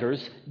put the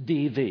letters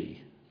DV.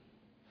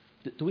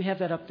 Do we have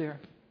that up there?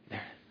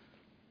 There.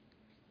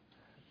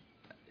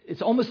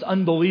 It's almost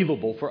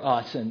unbelievable for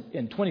us in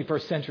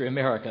 21st century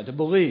America to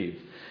believe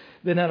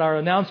that in our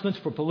announcements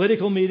for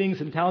political meetings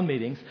and town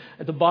meetings,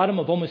 at the bottom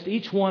of almost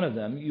each one of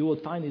them, you will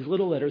find these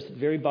little letters at the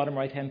very bottom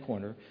right-hand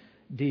corner,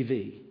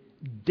 DV.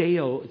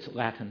 Deo, it's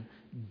Latin,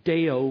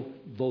 Deo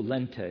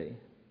volente.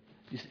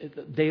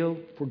 Deo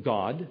for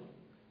God,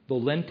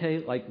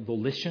 volente like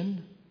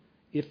volition,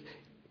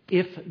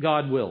 if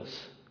God wills.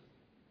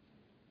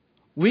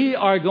 We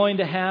are going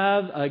to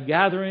have a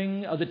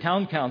gathering of the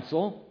town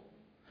council,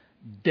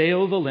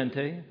 Deo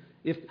volente.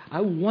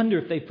 I wonder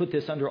if they put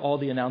this under all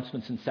the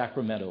announcements in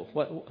Sacramento.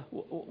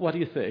 What do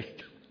you think?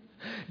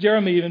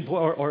 Jeremy even,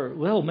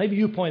 well, maybe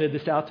you pointed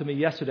this out to me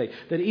yesterday,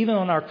 that even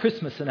on our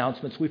Christmas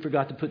announcements, we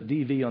forgot to put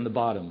DV on the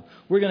bottom.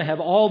 We're going to have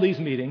all these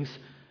meetings,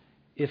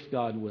 if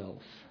God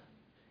wills.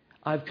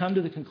 I've come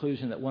to the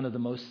conclusion that one of the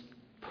most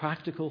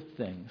practical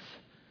things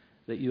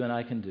that you and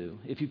I can do,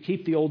 if you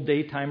keep the old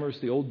day timers,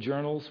 the old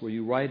journals where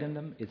you write in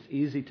them, it's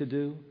easy to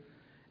do.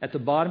 At the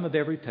bottom of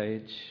every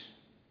page,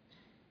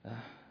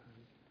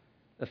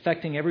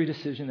 affecting every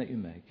decision that you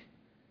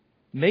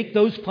make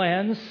those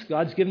plans.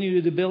 God's given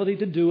you the ability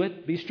to do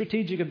it. Be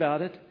strategic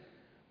about it.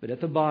 But at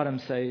the bottom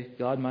say,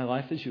 God, my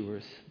life is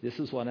yours. This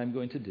is what I'm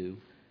going to do.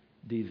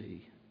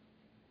 DV.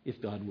 If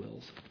God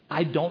wills.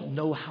 I don't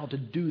know how to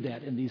do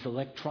that in these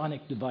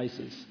electronic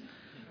devices.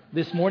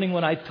 This morning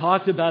when I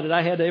talked about it,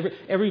 I had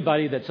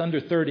everybody that's under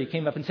 30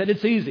 came up and said,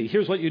 it's easy.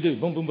 Here's what you do.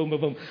 Boom, boom, boom,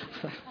 boom, boom.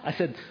 I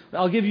said,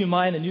 I'll give you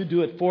mine and you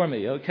do it for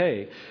me.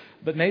 Okay.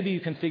 But maybe you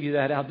can figure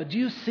that out. But do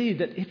you see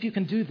that if you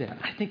can do that,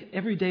 I think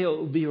every day it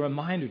will be a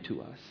reminder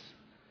to us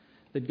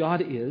that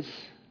God is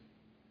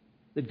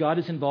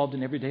involved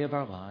in every day of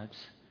our lives,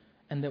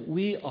 and that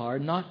we are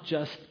not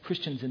just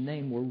Christians in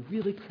name, we're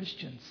really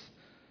Christians.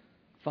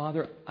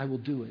 Father, I will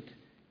do it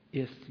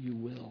if you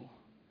will.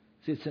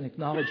 See, it's an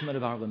acknowledgement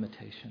of our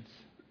limitations.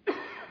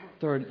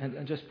 Third,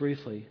 and just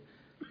briefly,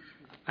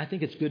 I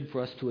think it's good for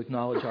us to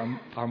acknowledge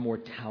our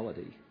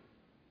mortality.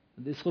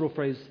 This little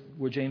phrase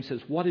where James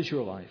says, what is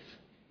your life?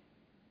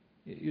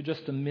 You're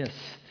just a mist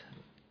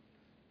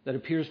that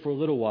appears for a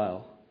little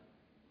while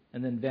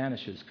and then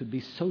vanishes. Could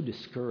be so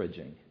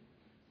discouraging.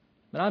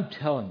 But I'm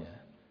telling you,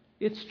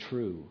 it's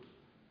true.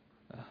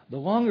 The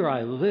longer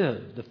I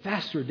live, the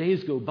faster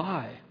days go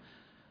by.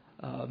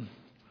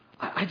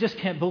 I just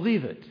can't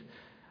believe it.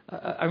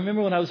 I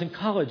remember when I was in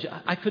college,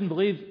 I couldn't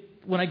believe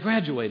when I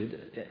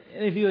graduated.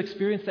 Any of you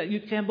experienced that?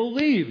 You can't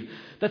believe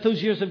that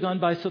those years have gone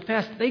by so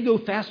fast. They go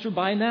faster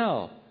by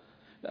now.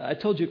 I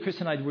told you, Chris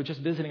and I were just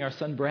visiting our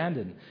son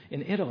Brandon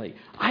in Italy.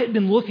 I had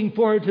been looking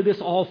forward to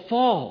this all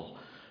fall,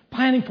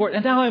 planning for it,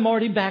 and now I'm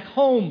already back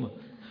home.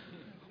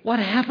 What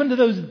happened to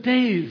those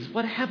days?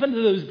 What happened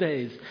to those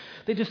days?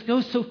 They just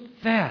go so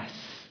fast.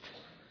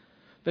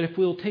 But if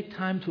we'll take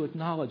time to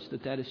acknowledge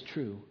that that is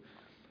true,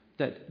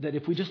 that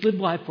if we just live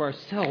life for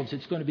ourselves,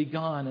 it's going to be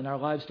gone and our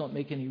lives don't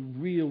make any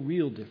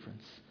real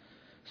difference.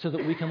 So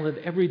that we can live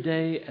every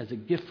day as a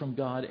gift from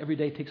God. Every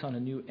day takes on a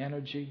new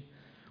energy.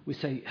 We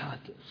say,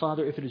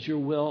 Father, if it is your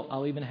will,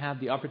 I'll even have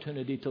the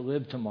opportunity to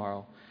live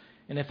tomorrow.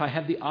 And if I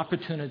have the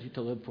opportunity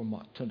to live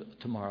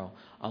tomorrow,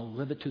 I'll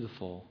live it to the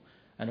full.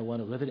 And I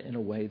want to live it in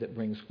a way that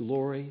brings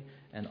glory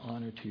and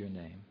honor to your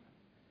name.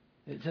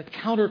 It's a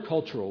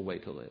countercultural way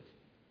to live.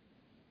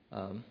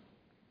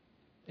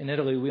 In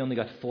Italy, we only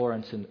got to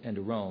Florence and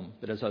to Rome.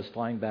 But as I was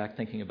flying back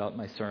thinking about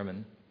my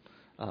sermon,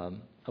 I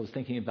was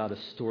thinking about a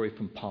story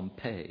from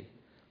Pompeii.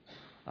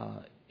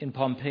 In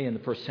Pompeii in the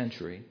first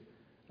century,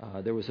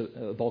 there was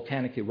a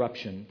volcanic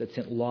eruption that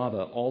sent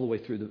lava all the way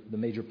through the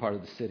major part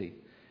of the city.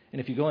 And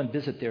if you go and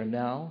visit there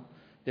now,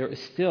 there is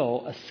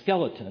still a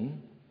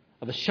skeleton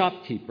of a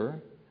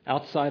shopkeeper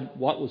outside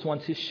what was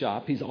once his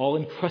shop. He's all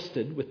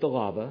encrusted with the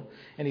lava,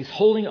 and he's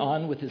holding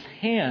on with his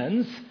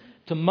hands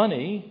to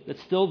money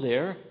that's still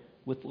there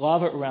with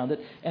lava around it.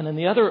 And in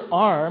the other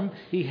arm,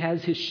 he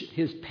has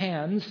his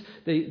pans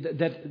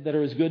that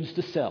are his goods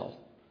to sell.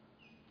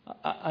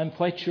 I'm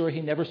quite sure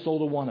he never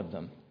sold a one of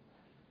them.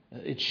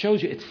 It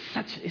shows you,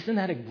 isn't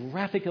that a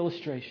graphic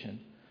illustration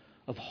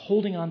of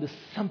holding on to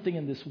something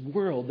in this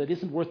world that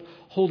isn't worth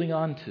holding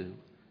on to,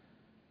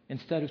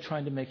 instead of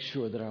trying to make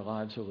sure that our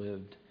lives are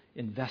lived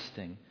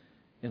investing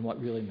in what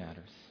really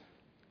matters.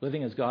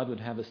 Living as God would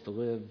have us to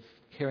live,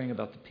 caring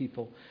about the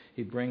people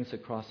He brings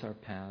across our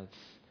paths,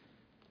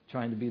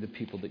 trying to be the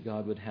people that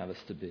God would have us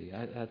to be.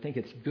 I think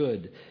it's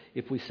good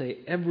if we say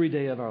every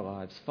day of our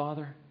lives,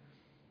 Father,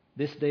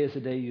 this day is the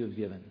day You have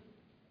given,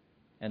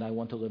 and I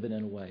want to live it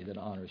in a way that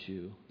honors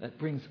You. That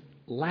brings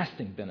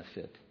lasting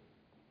benefit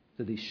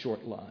to these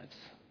short lives.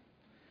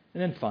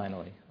 And then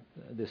finally,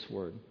 this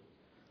word.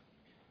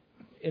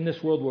 In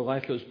this world where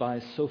life goes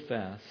by so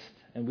fast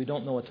and we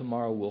don't know what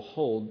tomorrow will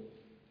hold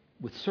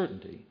with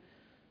certainty,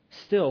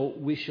 still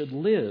we should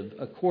live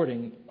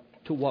according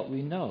to what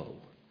we know.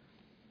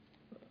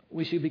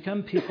 We should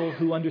become people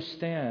who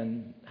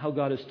understand how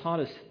God has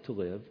taught us to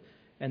live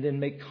and then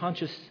make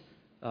conscious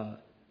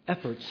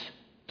efforts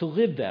to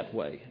live that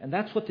way. And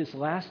that's what this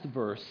last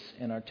verse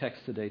in our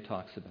text today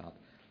talks about.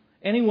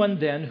 Anyone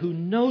then who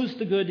knows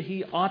the good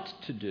he ought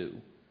to do,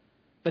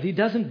 but he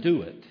doesn't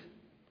do it,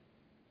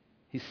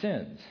 he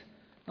sins.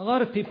 A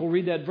lot of people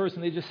read that verse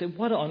and they just say,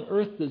 what on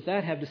earth does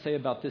that have to say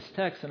about this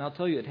text? And I'll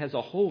tell you, it has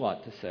a whole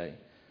lot to say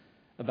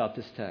about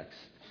this text.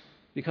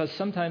 Because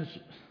sometimes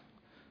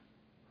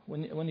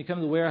when you come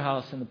to the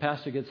warehouse and the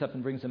pastor gets up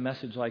and brings a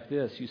message like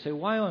this, you say,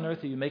 why on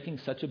earth are you making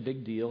such a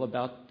big deal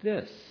about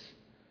this?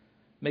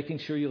 Making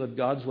sure you live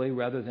God's way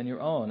rather than your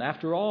own.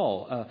 After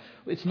all,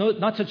 it's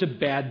not such a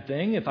bad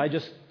thing if I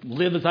just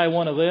live as I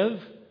want to live.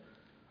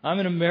 I'm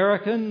an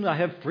American. I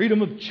have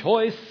freedom of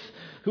choice.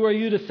 Who are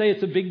you to say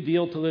it's a big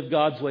deal to live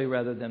God's way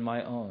rather than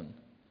my own?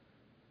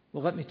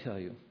 Well, let me tell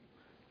you,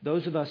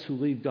 those of us who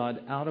leave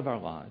God out of our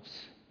lives,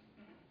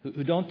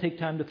 who don't take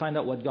time to find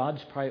out what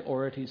God's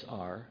priorities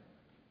are,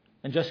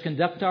 and just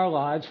conduct our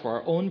lives for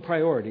our own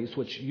priorities,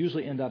 which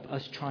usually end up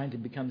us trying to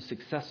become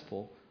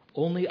successful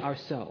only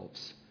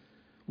ourselves,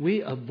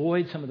 we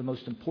avoid some of the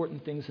most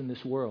important things in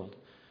this world,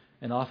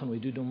 and often we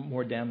do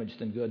more damage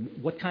than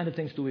good. What kind of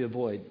things do we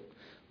avoid?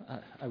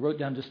 I wrote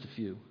down just a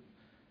few.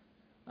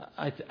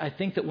 I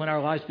think that when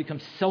our lives become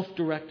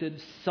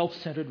self-directed,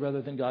 self-centered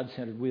rather than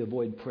God-centered, we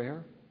avoid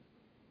prayer.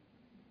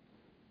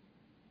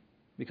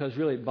 Because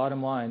really,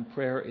 bottom line,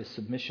 prayer is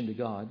submission to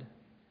God.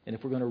 And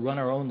if we're going to run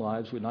our own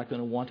lives, we're not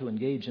going to want to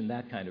engage in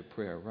that kind of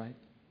prayer, right?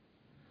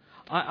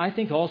 I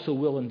think also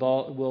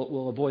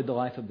we'll avoid the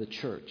life of the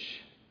church.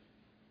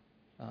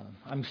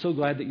 I'm so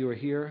glad that you are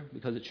here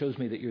because it shows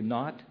me that you're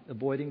not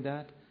avoiding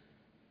that.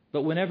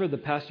 But whenever the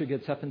pastor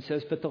gets up and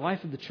says, but the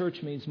life of the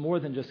church means more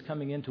than just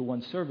coming into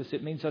one service,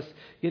 it means us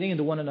getting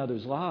into one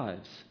another's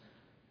lives.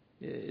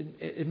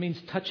 It means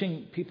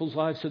touching people's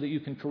lives so that you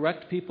can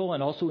correct people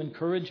and also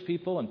encourage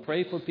people and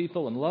pray for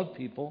people and love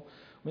people.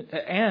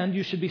 And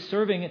you should be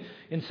serving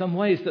in some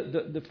ways.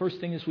 The first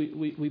thing is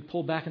we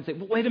pull back and say,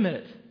 well, wait a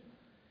minute.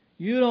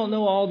 You don't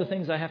know all the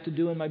things I have to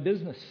do in my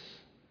business.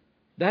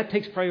 That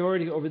takes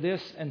priority over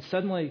this, and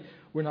suddenly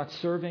we're not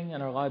serving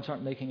and our lives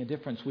aren't making a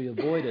difference. We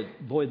avoid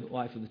the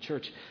life of the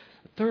church.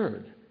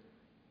 Third,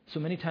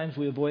 so many times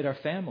we avoid our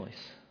families.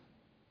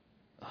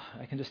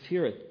 I can just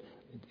hear it.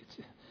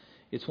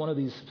 It's one of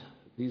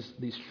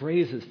these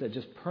phrases that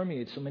just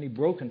permeate so many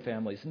broken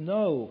families.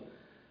 No,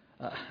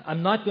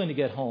 I'm not going to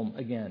get home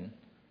again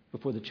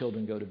before the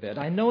children go to bed.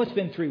 I know it's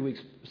been 3 weeks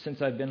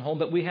since I've been home,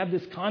 but we have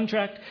this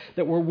contract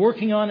that we're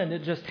working on and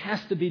it just has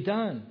to be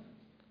done.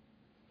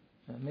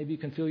 Maybe you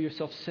can feel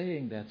yourself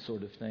saying that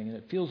sort of thing, and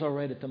it feels all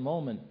right at the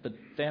moment, but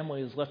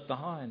family is left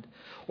behind.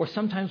 Or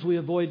sometimes we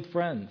avoid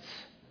friends.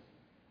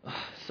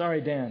 Sorry,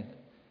 Dan.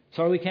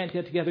 Sorry we can't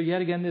get together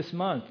yet again this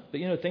month.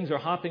 But, things are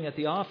hopping at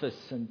the office.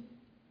 And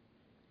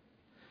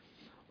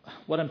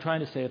what I'm trying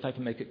to say, if I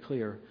can make it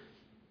clear,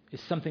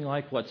 is something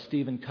like what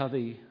Stephen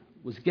Covey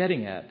was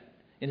getting at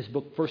in his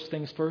book, First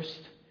Things First.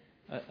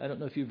 I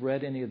don't know if you've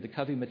read any of the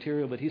Covey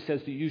material, but he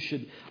says that you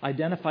should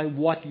identify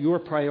what your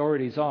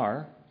priorities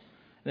are.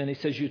 Then he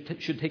says you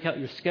should take out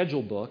your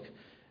schedule book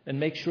and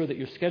make sure that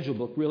your schedule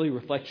book really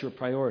reflects your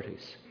priorities.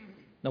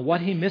 Now,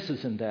 what he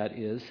misses in that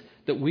is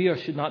that we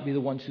should not be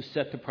the ones who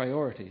set the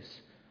priorities.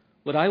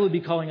 What I would be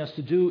calling us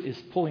to do is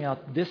pulling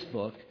out this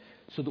book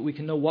so that we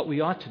can know what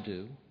we ought to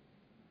do,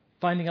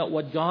 finding out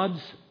what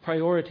God's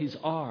priorities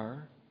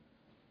are,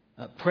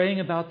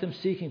 praying about them,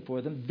 seeking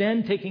for them,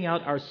 then taking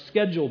out our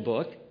schedule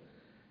book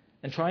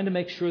and trying to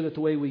make sure that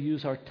the way we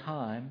use our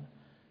time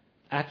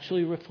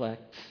actually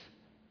reflects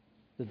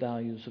the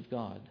values of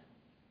God.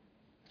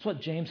 That's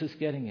what James is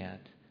getting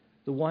at.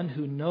 The one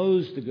who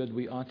knows the good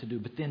we ought to do,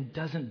 but then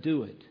doesn't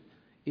do it,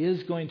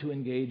 is going to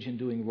engage in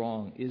doing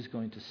wrong, is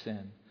going to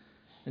sin.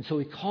 And so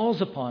he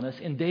calls upon us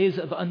in days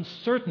of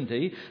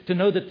uncertainty to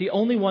know that the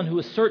only one who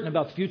is certain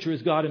about the future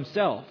is God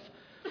himself.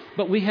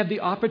 But we have the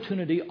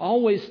opportunity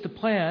always to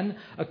plan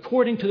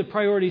according to the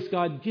priorities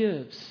God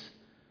gives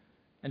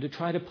and to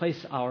try to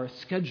place our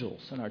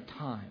schedules and our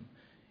time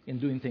in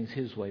doing things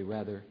his way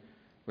rather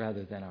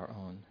than our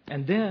own.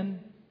 And then,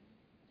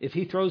 if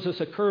he throws us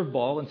a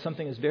curveball and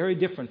something is very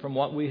different from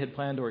what we had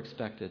planned or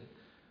expected,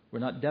 we're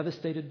not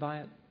devastated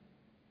by it.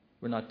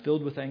 We're not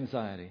filled with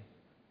anxiety.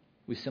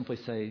 We simply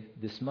say,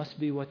 this must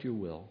be what you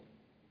will,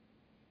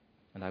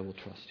 and I will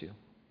trust you.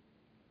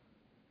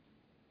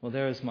 Well,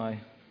 there is my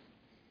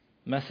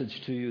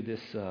message to you this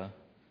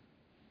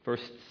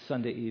first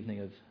Sunday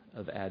evening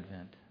of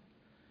Advent.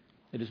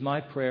 It is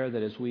my prayer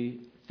that as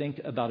we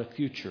think about a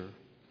future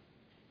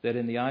that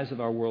in the eyes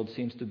of our world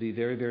seems to be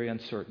very, very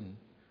uncertain,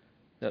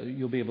 that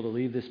you'll be able to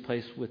leave this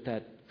place with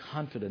that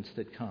confidence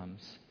that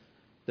comes,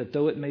 that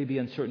though it may be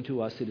uncertain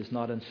to us, it is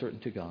not uncertain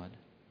to God.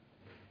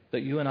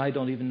 That you and I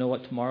don't even know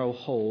what tomorrow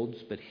holds,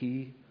 but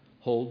he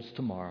holds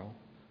tomorrow.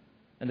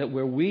 And that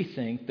where we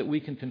think that we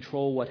can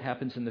control what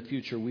happens in the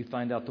future, we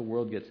find out the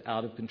world gets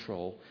out of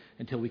control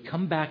until we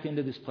come back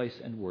into this place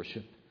and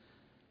worship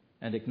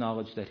and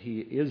acknowledge that he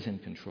is in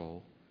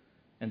control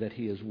and that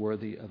he is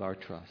worthy of our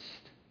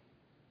trust.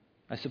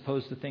 I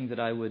suppose the thing that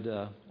I would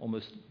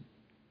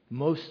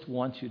most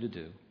want you to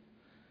do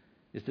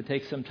is to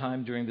take some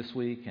time during this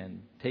week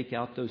and take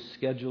out those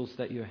schedules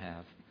that you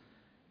have.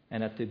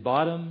 And at the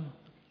bottom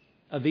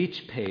of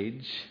each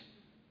page,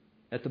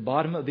 at the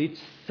bottom of each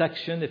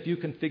section, if you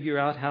can figure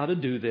out how to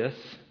do this,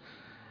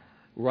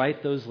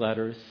 write those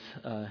letters,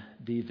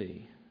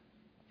 DV.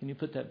 Can you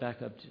put that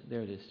back up?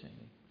 There it is,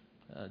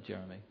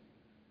 Jeremy.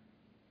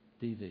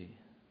 DV.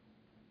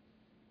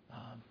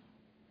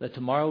 That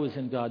tomorrow is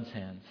in God's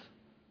hands.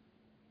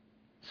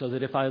 So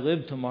that if I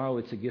live tomorrow,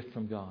 it's a gift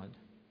from God.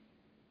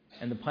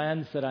 And the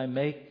plans that I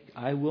make,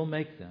 I will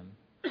make them.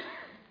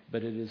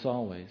 But it is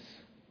always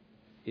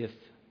if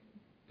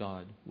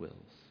God wills.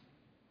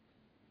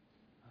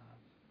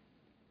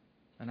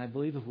 And I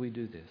believe if we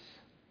do this,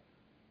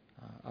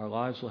 our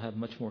lives will have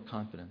much more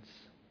confidence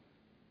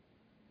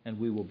and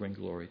we will bring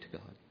glory to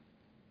God.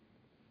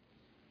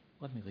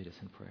 Let me lead us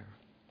in prayer.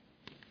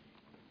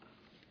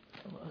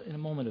 In a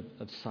moment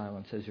of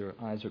silence as your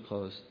eyes are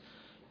closed,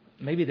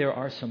 maybe there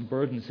are some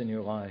burdens in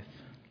your life,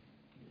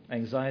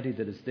 anxiety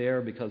that is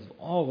there because of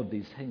all of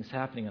these things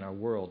happening in our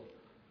world.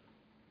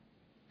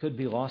 Could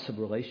be loss of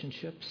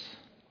relationships.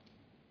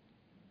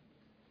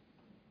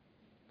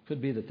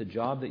 Could be that the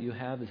job that you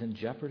have is in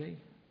jeopardy.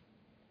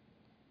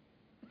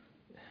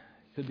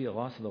 Could be a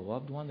loss of a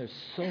loved one. There's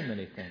so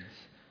many things.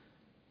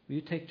 Will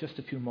you take just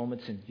a few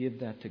moments and give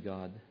that to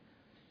God?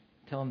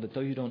 Tell him that though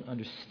you don't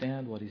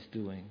understand what he's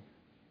doing,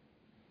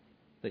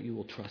 that you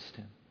will trust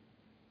him.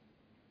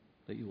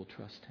 That you will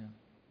trust him.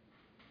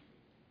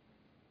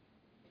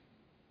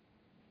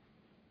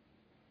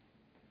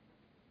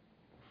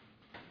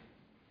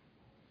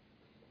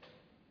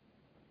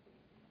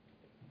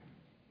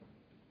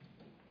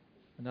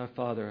 And our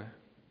Father,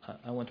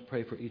 I want to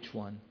pray for each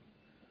one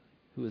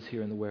who is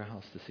here in the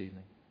warehouse this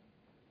evening.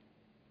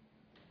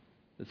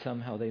 That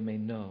somehow they may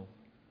know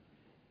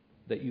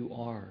that you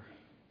are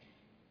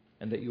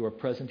and that you are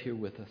present here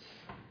with us.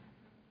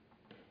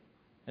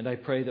 And I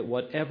pray that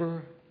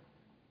whatever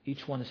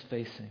each one is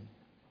facing,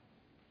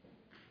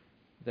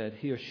 that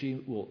he or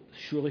she will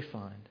surely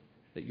find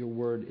that your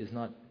word is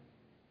not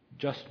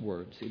just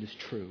words, it is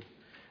true.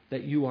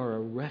 That you are a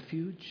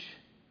refuge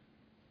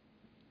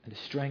and a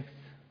strength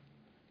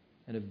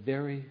and a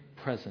very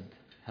present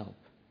help,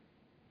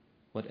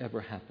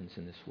 whatever happens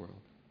in this world.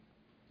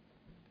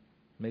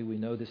 May we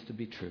know this to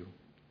be true.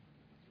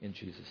 In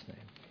Jesus' name.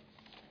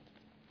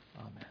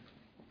 Amen.